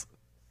 Yes.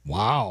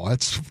 Wow,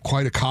 that's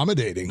quite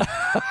accommodating.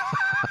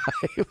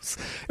 It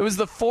was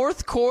the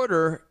fourth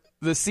quarter.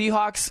 The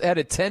Seahawks had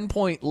a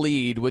 10-point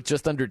lead with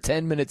just under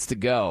 10 minutes to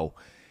go.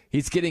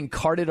 He's getting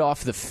carted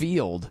off the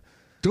field.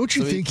 Don't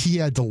you think he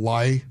had to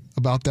lie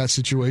about that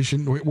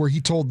situation where he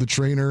told the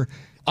trainer,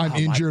 I'm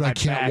injured, I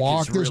can't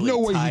walk? There's really no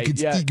way tight.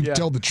 he could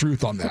tell the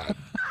truth on that.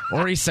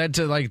 Or he said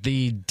to like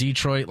the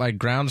Detroit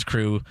grounds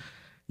crew,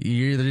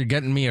 you're either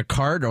getting me a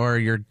cart or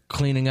you're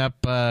cleaning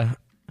up the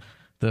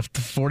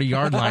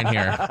 40-yard line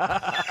here.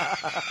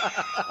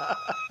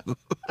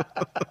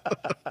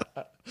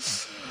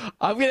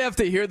 I'm going to have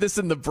to hear this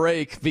in the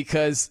break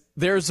because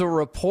there's a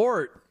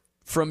report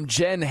from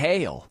Jen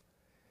Hale,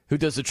 who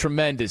does a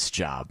tremendous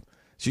job.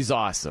 She's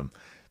awesome.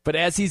 But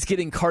as he's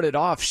getting carted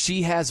off,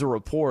 she has a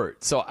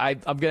report. So I'm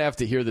going to have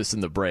to hear this in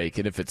the break.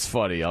 And if it's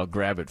funny, I'll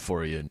grab it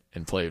for you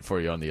and play it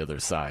for you on the other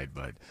side.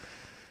 But,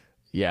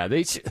 yeah,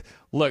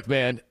 look,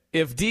 man,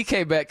 if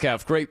DK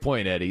Metcalf, great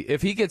point, Eddie,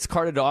 if he gets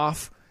carted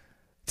off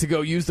to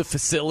go use the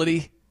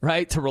facility,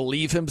 right, to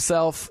relieve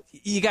himself,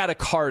 you got to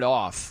cart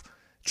off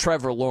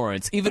Trevor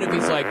Lawrence, even if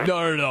he's like,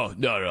 no,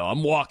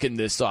 I'm walking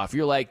this off.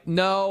 You're like,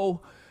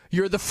 no,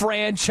 you're the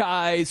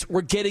franchise.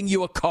 We're getting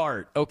you a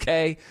cart,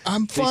 okay?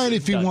 I'm fine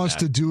if he wants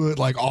to do it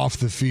like off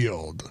the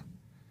field.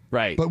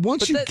 Right. But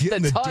once you get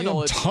in the damn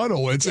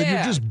tunnel, and you're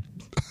just...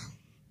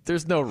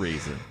 There's no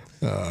reason.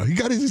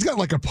 He's got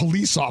like a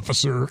police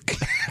officer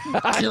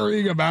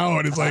carrying him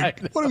out. It's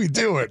like, what are we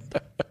doing?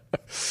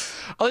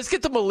 Let's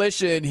get the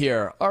militia in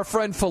here. Our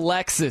friend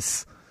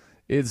Philexis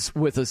is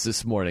with us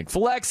this morning.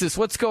 Philexis,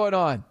 what's going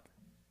on?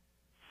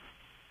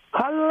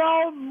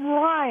 Hello,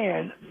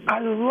 Brian. I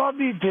love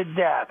you to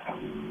death.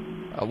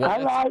 I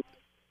like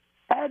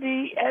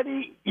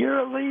Eddie, you're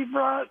a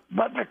Libra,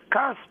 but the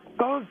cusp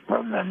goes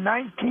from the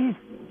 19th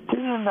to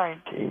the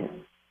 19th.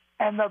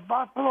 And the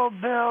Buffalo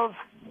Bills,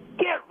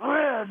 get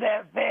rid of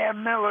that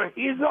Van Miller.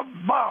 He's a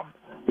bum.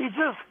 He's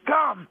a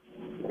scum.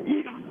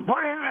 You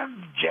put him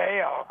in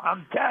jail.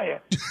 I'm telling you.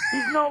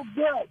 He's no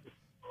good.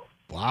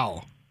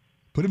 Wow.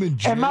 Put him in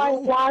jail? Am I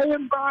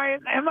lying,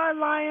 Brian?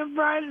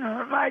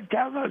 Or am I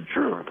telling the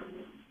truth?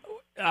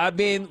 I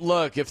mean,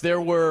 look, if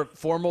there were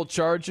formal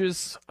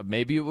charges,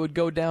 maybe it would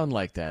go down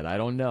like that. I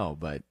don't know.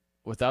 But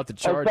without the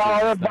charges, it's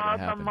all it's not about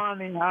gonna happen. the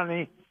money,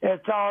 honey.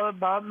 It's all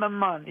about the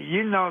money.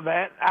 You know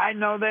that. I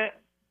know that.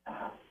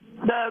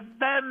 The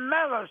Ben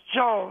Miller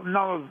show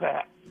knows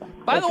that.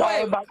 By it's the way,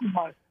 all about the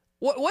money.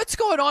 What's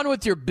going on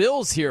with your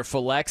Bills here,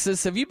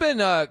 Philexis? Have you been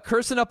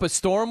cursing up a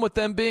storm with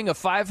them being a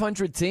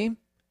 500 team?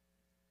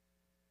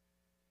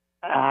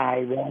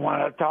 I don't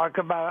want to talk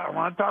about it. I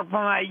want to talk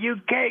about my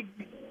UK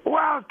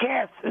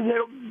Wildcats.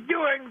 They're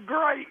doing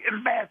great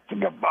in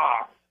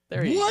basketball.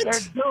 There you What? go.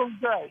 They're doing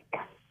great.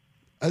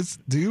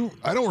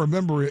 I don't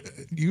remember it.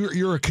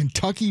 You're a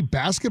Kentucky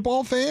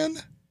basketball fan?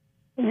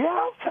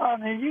 Yes,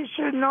 honey. You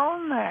should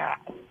know that.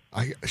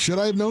 Should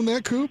I have known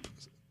that, Coop?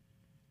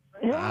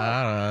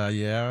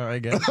 Yeah, I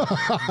guess.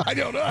 I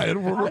don't know. I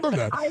don't remember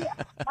that.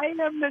 I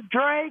am the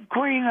drag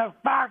queen of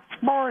Fox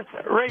Sports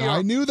Radio.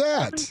 I knew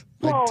that.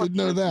 I did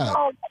know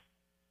that.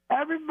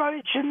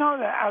 Everybody should know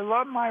that. I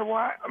love my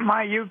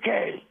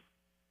UK.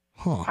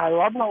 Huh. I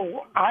love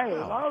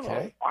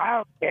a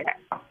Wildcat.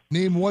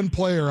 Name one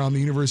player on the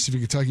University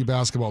of Kentucky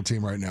basketball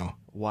team right now.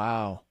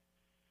 Wow.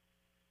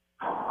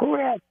 Who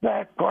asked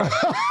that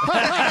question?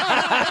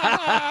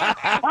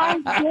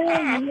 I'm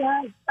kidding. You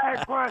asked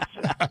that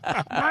question.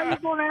 Now you're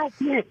going to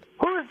ask me,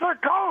 who's the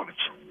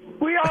coach?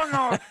 We all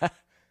know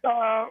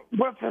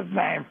what's his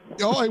name.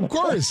 Oh, of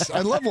course.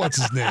 I love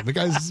what's his name. The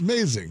guy's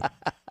amazing.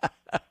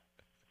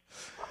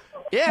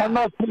 Yeah. I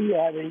must be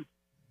Eddie.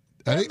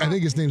 I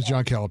think his name's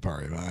John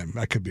Calipari.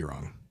 I could be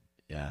wrong.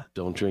 Yeah.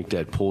 Don't drink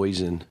that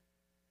poison.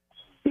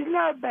 He's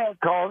not a bad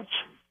coach.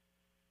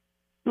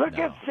 Look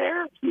at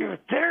Syracuse.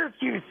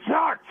 Syracuse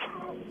sucks.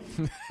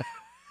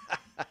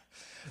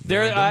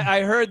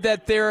 I heard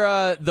that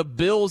they're the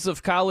Bills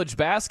of college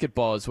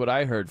basketball is what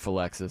I heard,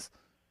 Philexis.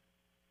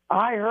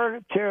 I heard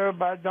it too,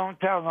 but don't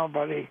tell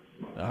nobody.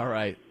 All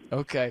right.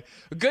 Okay.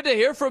 Good to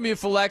hear from you,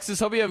 Philexis.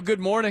 Hope you have a good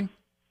morning.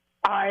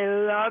 I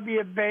love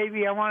you,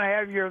 baby. I want to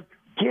have your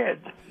kid.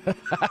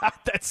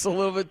 That's a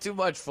little bit too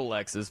much,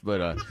 Philexis,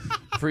 but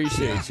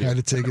appreciate you. I had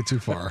to take it too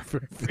far.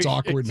 It's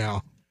awkward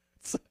now.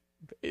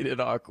 Made it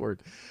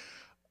awkward.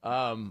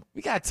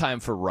 We got time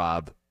for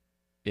Rob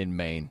in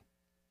Maine.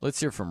 Let's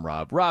hear from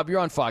Rob. Rob, you're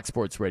on Fox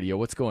Sports Radio.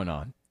 What's going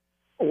on?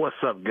 What's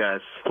up, guys?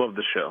 Love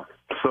the show.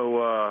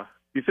 So,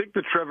 you think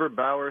the Trevor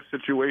Bauer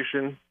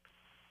situation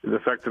is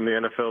affecting the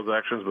NFL's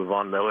actions with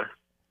Von Miller?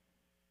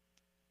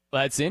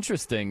 That's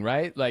interesting,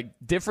 right? Like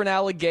different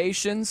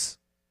allegations.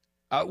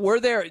 Were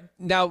there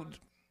now?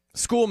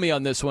 School me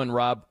on this one,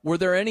 Rob. Were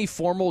there any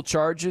formal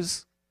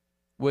charges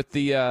with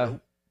the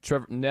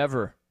Trevor?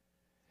 Never.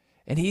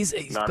 And he's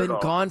been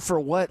gone for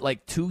what,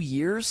 like 2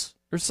 years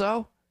or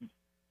so?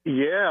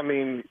 Yeah, I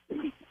mean,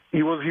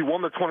 he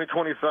won the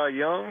 2020 Cy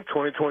Young.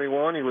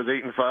 2021, he was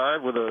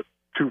 8-5 with a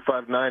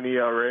 2.59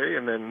 ERA,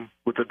 and then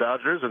with the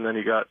Dodgers, and then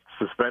he got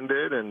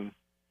suspended and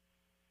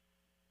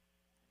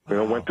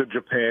went to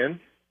Japan.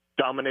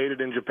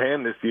 Dominated in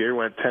Japan this year.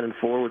 Went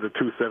 10-4 with a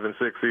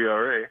 2.76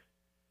 ERA.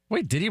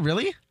 Wait, did he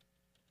really?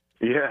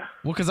 Yeah.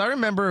 Well, because I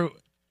remember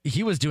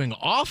he was doing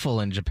awful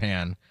in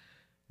Japan.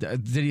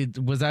 Did he?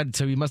 Was that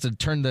so? He must have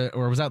turned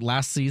or was that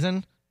last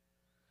season?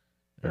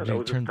 Yeah, that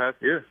was this past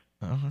year.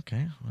 Oh,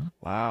 okay. Well.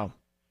 Wow.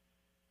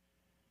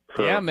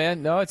 So, yeah,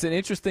 man. No, it's an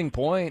interesting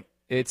point.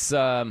 It's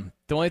the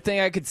only thing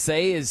I could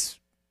say is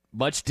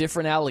much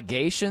different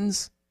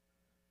allegations,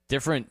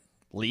 different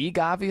league,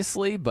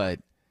 obviously. But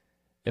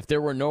if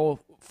there were no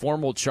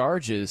formal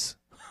charges,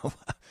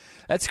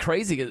 that's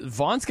crazy.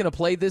 Vaughn's going to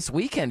play this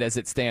weekend as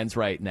it stands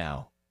right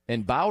now,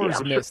 and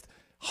Bauer's missed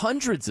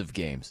hundreds of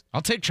games.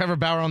 I'll take Trevor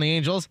Bauer on the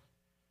Angels.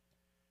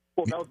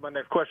 Well, that was my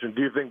next question.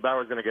 Do you think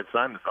Bauer's going to get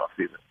signed this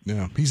offseason?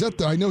 Yeah, he's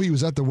at. I know he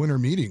was at the winter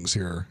meetings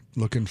here,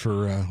 looking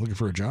for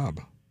a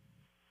job.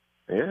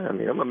 Yeah, I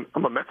mean,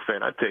 I'm a Mets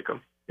fan. I'd take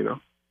him.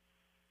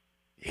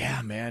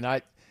 Yeah, man.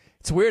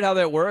 It's weird how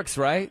that works,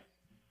 right?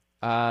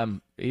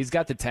 He's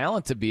got the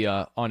talent to be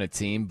on a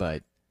team,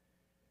 but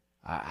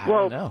I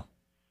don't know.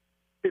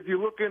 if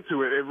you look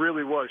into it, it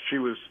really was. She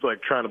was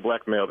like trying to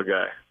blackmail the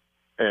guy,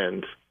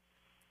 and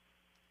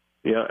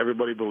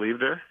everybody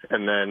believed her.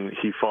 And then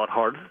he fought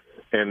hard,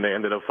 and they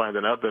ended up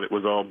finding out that it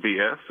was all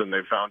BS. And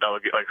they found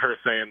out, like her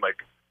saying, like,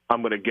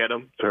 "I'm going to get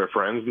him" to her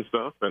friends and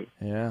stuff. And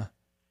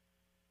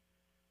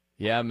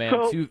yeah, man.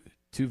 So,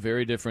 two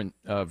very different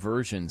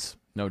versions,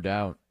 no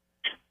doubt.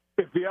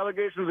 If the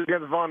allegations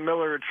against Von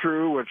Miller are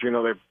true, which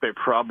they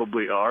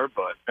probably are,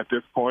 but at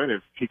this point,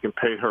 if he can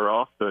pay her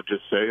off to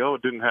just say, "Oh,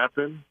 it didn't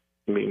happen,"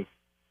 I mean,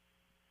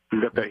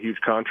 he's got that huge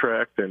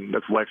contract, and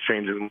that's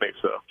life-changing to me,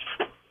 so.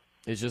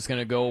 It's just going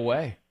to go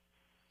away.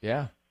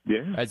 Yeah.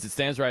 Yeah. As it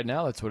stands right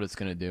now, that's what it's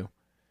going to do.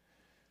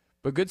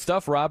 But good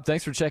stuff, Rob.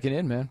 Thanks for checking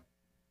in, man.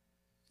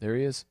 There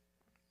he is.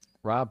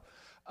 Rob.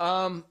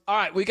 All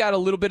right, we got a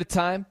little bit of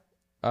time.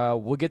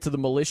 We'll get to the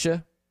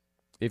militia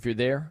if you're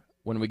there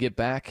when we get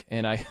back.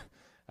 And I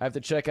have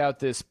to check out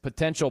this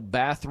potential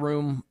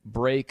bathroom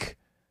break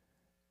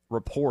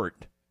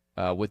report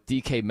with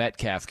DK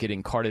Metcalf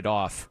getting carted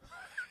off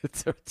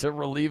to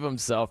relieve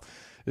himself.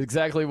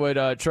 Exactly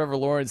what Trevor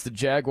Lawrence, the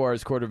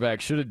Jaguars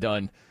quarterback, should have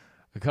done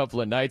a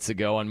couple of nights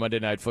ago on Monday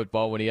Night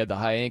Football when he had the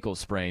high ankle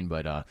sprain.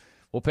 But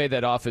we'll pay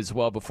that off as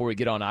well before we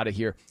get on out of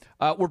here.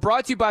 We're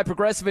brought to you by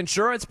Progressive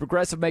Insurance.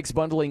 Progressive makes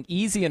bundling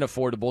easy and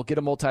affordable. Get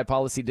a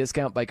multi-policy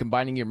discount by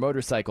combining your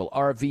motorcycle,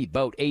 RV,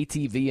 boat,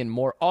 ATV, and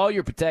more. All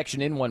your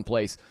protection in one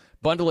place.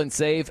 Bundle and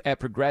save at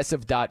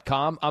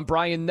Progressive.com. I'm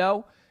Brian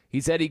Noe.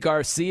 He's Eddie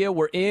Garcia.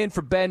 We're in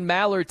for Ben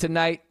Maller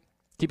tonight.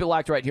 Keep it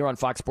locked right here on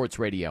Fox Sports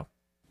Radio.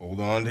 Hold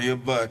on to your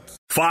butts.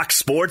 Fox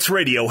Sports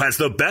Radio has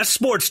the best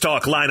sports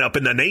talk lineup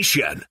in the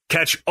nation.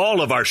 Catch all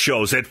of our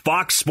shows at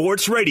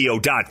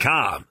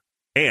foxsportsradio.com.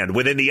 And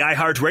within the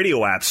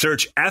iHeartRadio app,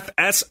 search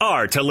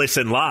FSR to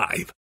listen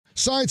live.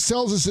 Science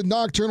tells us that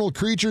nocturnal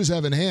creatures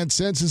have enhanced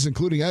senses,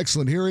 including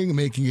excellent hearing,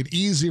 making it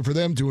easier for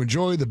them to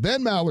enjoy the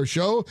Ben Maller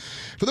Show.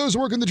 For those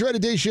working the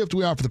dreaded day shift,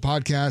 we offer the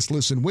podcast.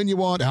 Listen when you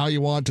want, how you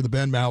want to the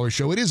Ben Maller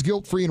Show. It is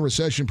guilt-free and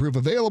recession-proof,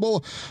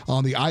 available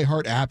on the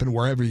iHeart app and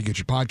wherever you get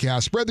your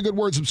podcast. Spread the good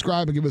word,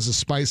 subscribe, and give us a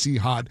spicy,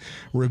 hot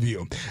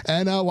review.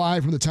 And now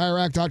live from the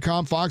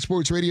TireRack.com Fox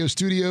Sports Radio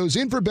studios,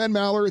 in for Ben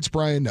Maller, it's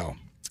Brian Noe.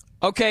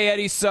 Okay,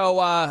 Eddie, so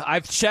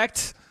I've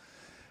checked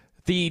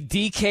the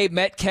DK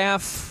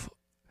Metcalf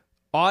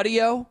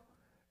audio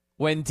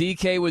when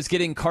DK was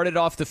getting carted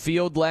off the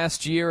field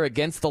last year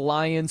against the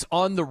Lions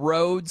on the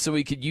road so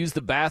he could use the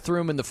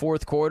bathroom in the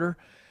fourth quarter.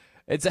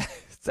 It's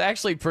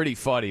actually pretty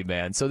funny,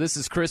 man. So this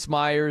is Chris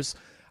Myers.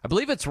 I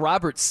believe it's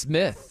Robert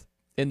Smith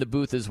in the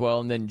booth as well,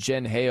 and then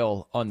Jen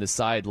Hale on the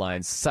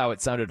sidelines. That's how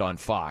it sounded on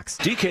Fox.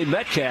 DK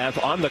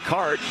Metcalf on the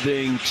cart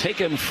being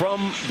taken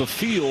from the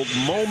field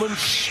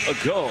moments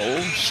ago.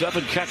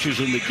 7 catches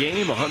in the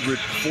game,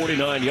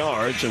 149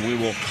 yards, and we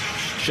will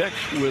check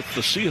with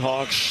the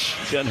Seahawks.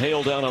 Jen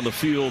Hale down on the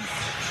field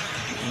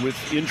with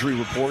injury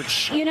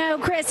reports. You know,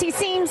 Chris, he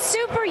seems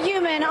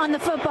superhuman on the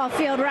football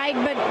field, right?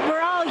 But we're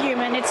all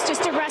human. It's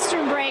just a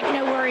restroom break.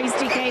 No worries.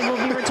 DK will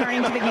be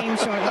returning to the game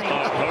shortly.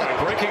 All right,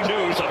 breaking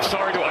news. I'm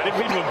sorry. I didn't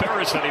mean to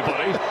embarrass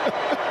anybody.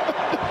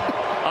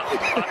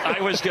 I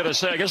was going to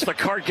say, I guess the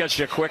cart gets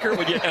you quicker.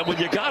 When you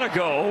got to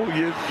go,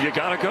 you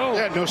got to go.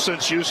 Yeah, no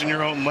sense using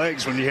your own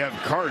legs when you have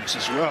carts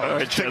as well. All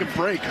right, take a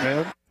break,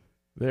 man.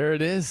 There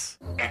it is.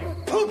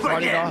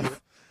 Carted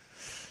off.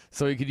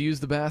 So he could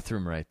use the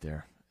bathroom right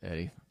there,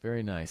 Eddie.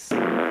 Very nice.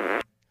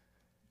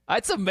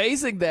 It's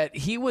amazing that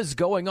he was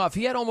going off.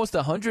 He had almost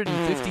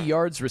 150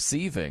 yards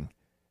receiving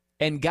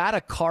and got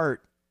a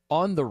cart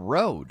on the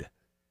road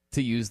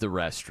to use the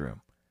restroom.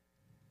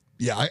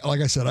 Yeah,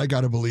 like I said, I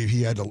got to believe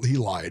he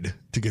lied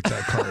to get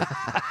that cart.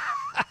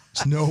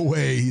 There's no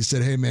way he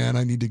said, "Hey, man,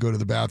 I need to go to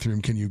the bathroom.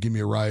 Can you give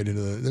me a ride?"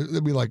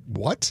 They'd be like,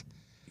 "What?"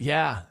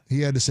 Yeah. He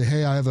had to say,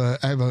 "Hey, I have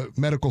a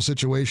medical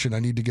situation. I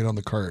need to get on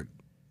the cart."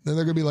 Then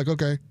they're going to be like,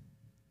 "Okay."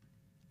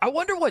 I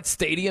wonder what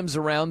stadiums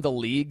around the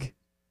league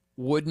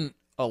wouldn't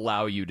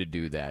allow you to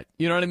do that.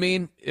 You know what I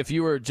mean? If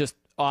you were just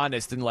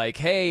honest and like,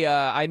 "Hey,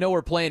 I know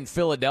we're playing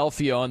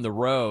Philadelphia on the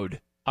road.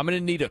 I'm going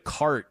to need a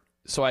cart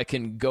so I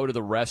can go to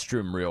the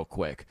restroom real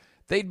quick."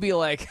 They'd be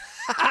like,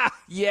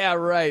 "Yeah,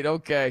 right.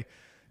 Okay.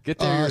 Get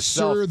there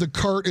yourself." Sir, the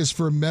cart is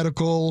for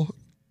medical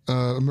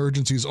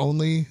emergencies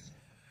only.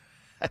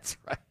 That's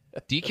right.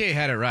 DK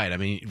had it right. I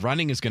mean,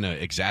 running is going to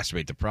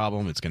exacerbate the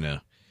problem. It's going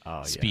to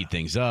speed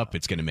things up.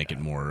 It's going to make it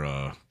more.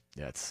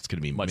 It's going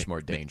to be much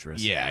more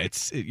dangerous. Yeah,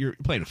 you're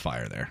playing with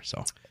fire there.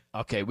 So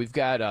okay, we've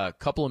got a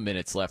couple of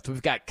minutes left.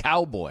 We've got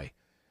Cowboy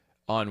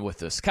on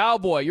with us.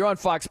 Cowboy, you're on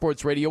Fox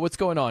Sports Radio. What's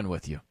going on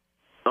with you?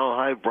 Oh,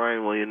 hi,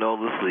 Brian. Well, you know,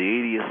 this is the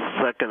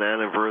 82nd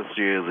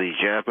anniversary of the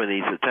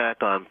Japanese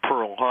attack on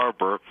Pearl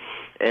Harbor.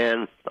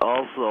 And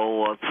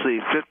also, let's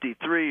see,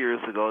 53 years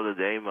ago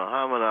today,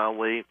 Muhammad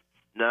Ali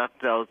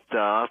knocked out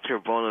Oscar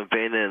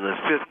Bonavena in the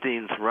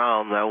 15th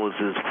round. That was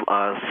his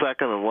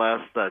second and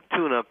last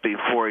tune-up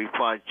before he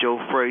fought Joe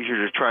Frazier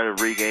to try to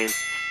regain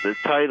the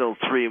title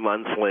 3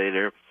 months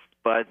later.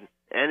 But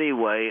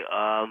anyway,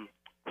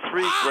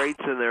 3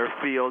 greats in their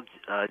field.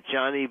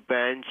 Johnny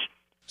Bench.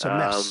 It's a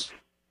mess.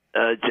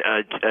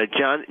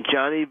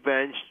 Johnny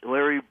Bench,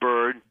 Larry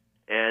Bird,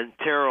 and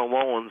Terrell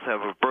Owens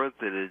have a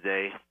birthday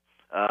today.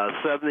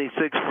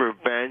 76 for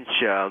Bench,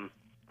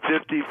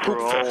 50 for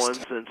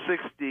Owens, and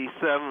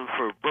 67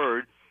 for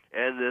Bird.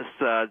 And this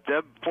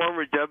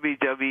former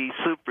WWE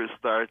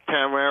superstar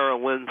Tamara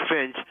Lynn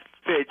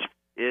Fitch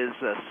is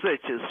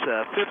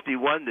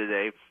 51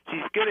 today.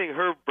 She's getting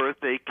her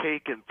birthday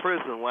cake in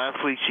prison.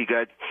 Last week she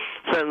got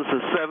sentenced to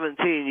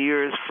 17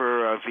 years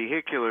for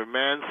vehicular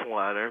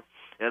manslaughter.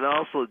 And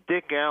also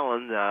Dick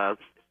Allen,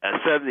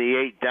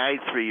 78, died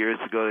 3 years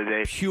ago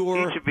today. He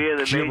should be in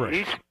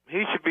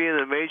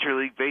the Major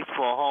League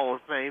Baseball Hall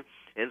of Fame.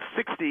 And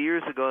 60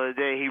 years ago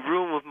today, he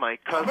roomed with my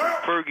cousin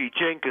Fergie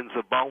Jenkins,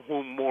 about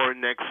whom more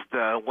next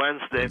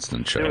Wednesday.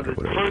 They were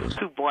the first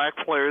two black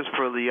players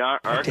for the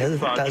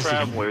Arkansas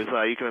Travelers.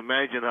 You can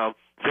imagine how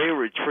they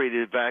were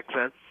treated back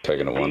then.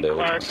 Taking a one-day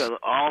Clark,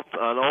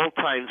 an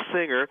old-time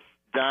singer,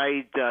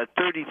 died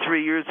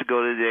 33 years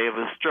ago today of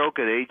a stroke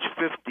at age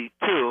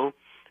 52.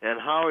 And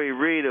Howie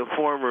Reid, a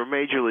former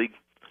Major League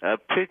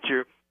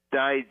pitcher,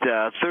 died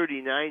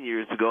 39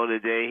 years ago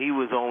today. He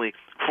was only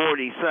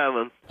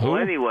 47. Well,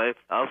 anyway,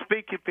 I'll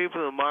speak to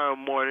people tomorrow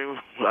morning.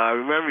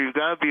 Remember, you've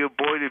got to be a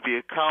boy to be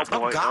a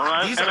cowboy.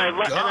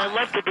 I'd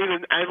love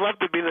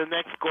to be the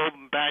next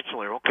Golden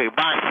Bachelor. Okay,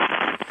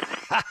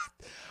 bye.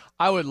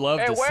 I would love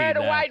to see that. Where are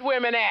the white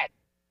women at?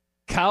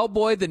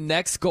 Cowboy, the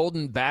next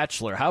Golden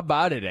Bachelor. How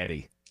about it,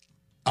 Eddie?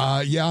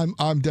 Yeah,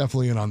 I'm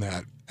definitely in on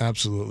that.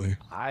 Absolutely.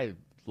 I'd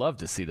love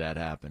to see that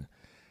happen.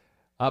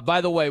 By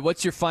the way,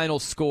 what's your final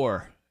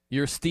score?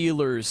 Your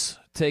Steelers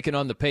taking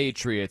on the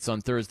Patriots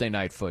on Thursday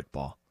Night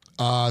Football.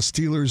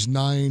 Steelers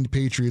 9,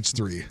 Patriots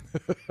 3.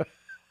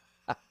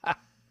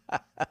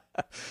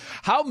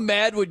 How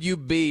mad would you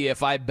be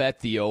if I bet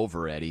the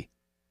over, Eddie?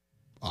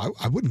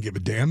 I wouldn't give a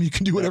damn. You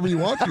can do whatever you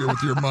want here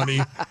with your money.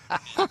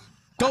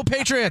 Go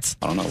Patriots!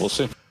 I don't know. We'll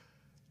see.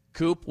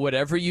 Coop,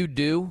 whatever you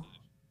do,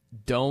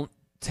 don't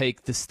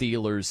take the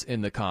Steelers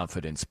in the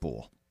confidence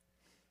pool.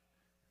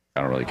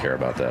 I don't really care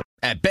about that.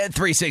 At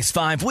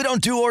Bet365, we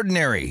don't do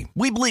ordinary.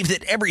 We believe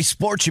that every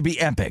sport should be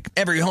epic.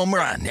 Every home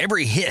run,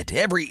 every hit,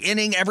 every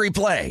inning, every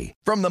play.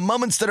 From the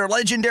moments that are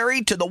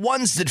legendary to the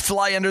ones that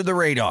fly under the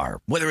radar.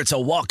 Whether it's a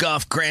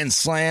walk-off grand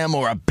slam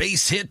or a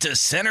base hit to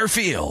center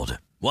field.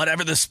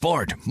 Whatever the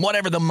sport,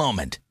 whatever the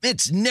moment.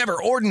 It's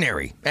never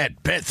ordinary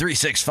at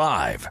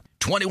Bet365.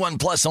 21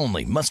 plus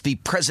only. Must be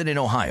present in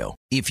Ohio.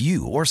 If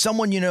you or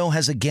someone you know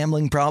has a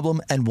gambling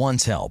problem and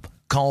wants help,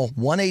 call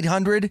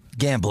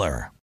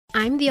 1-800-GAMBLER.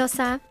 I'm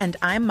Diosa. And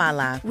I'm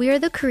Mala. We are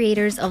the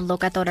creators of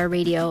Locatora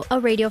Radio, a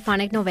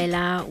radiophonic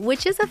novela,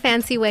 which is a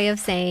fancy way of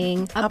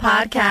saying a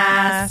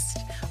podcast.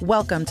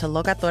 Welcome to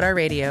Locatora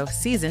Radio,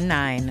 Season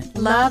 9.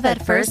 Love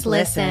at first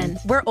listen.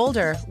 We're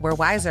older, we're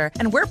wiser,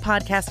 and we're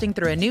podcasting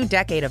through a new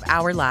decade of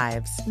our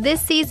lives.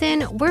 This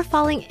season, we're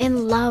falling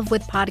in love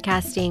with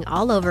podcasting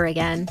all over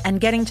again.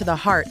 And getting to the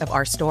heart of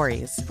our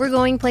stories. We're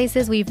going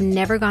places we've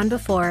never gone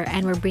before,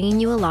 and we're bringing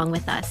you along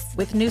with us.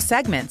 With new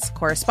segments,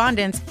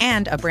 correspondence,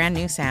 and a brand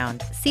new sound.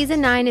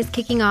 Season 9 is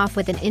kicking off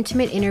with an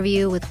intimate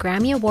interview with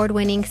Grammy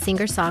Award-winning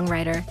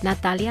singer-songwriter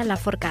Natalia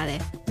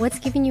Lafourcade. What's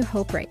giving you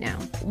hope right now?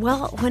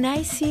 Well, when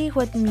I see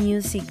what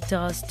music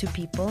does to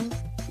people,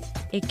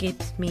 it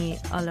gives me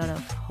a lot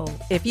of hope.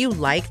 If you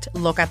liked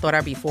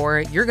Locatora before,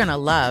 you're going to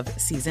love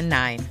Season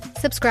 9.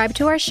 Subscribe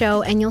to our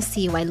show and you'll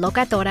see why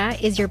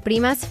Locatora is your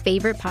prima's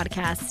favorite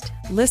podcast.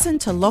 Listen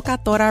to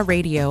Locatora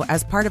Radio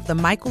as part of the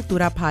My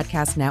Cultura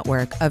Podcast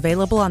Network,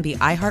 available on the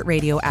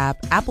iHeartRadio app,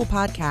 Apple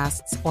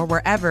Podcasts, or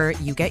wherever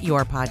you get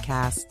your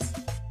podcasts.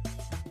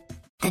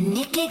 The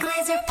Nikki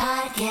Glazer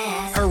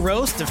Podcast. Her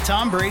roast of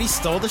Tom Brady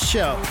stole the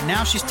show.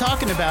 Now she's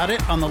talking about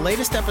it on the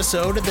latest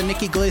episode of the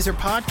Nikki Glazer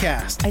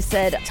Podcast. I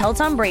said, tell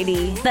Tom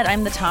Brady that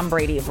I'm the Tom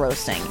Brady of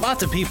roasting.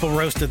 Lots of people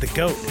roasted the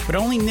GOAT, but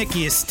only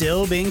Nikki is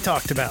still being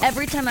talked about.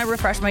 Every time I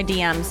refresh my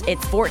DMs,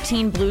 it's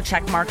 14 blue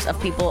check marks of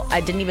people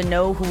I didn't even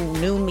know who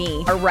knew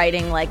me are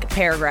writing like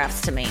paragraphs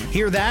to me.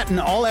 Hear that in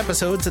all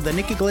episodes of the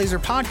Nikki Glazer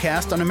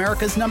Podcast on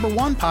America's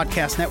 #1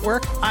 podcast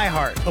network,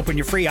 iHeart. Open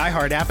your free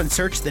iHeart app and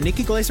search the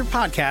Nikki Glazer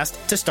Podcast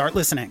to start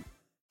listening.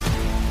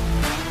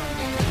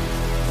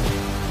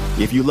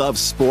 If you love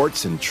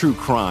sports and true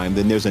crime,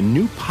 then there's a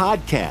new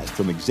podcast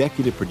from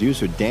executive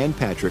producer Dan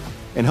Patrick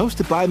and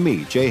hosted by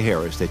me, Jay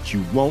Harris, that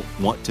you won't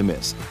want to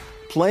miss.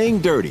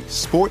 Playing Dirty: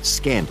 Sports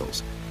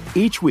Scandals.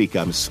 Each week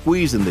I'm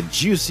squeezing the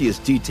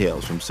juiciest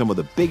details from some of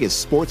the biggest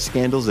sports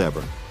scandals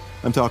ever.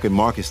 I'm talking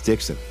Marcus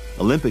Dixon,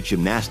 Olympic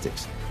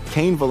gymnastics,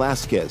 Cain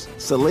Velasquez,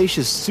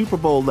 salacious Super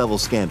Bowl level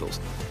scandals.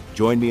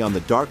 Join me on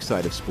the dark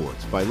side of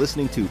sports by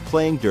listening to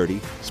Playing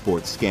Dirty: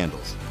 Sports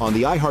Scandals on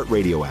the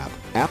iHeartRadio app,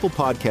 Apple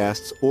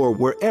Podcasts, or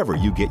wherever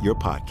you get your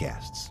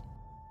podcasts.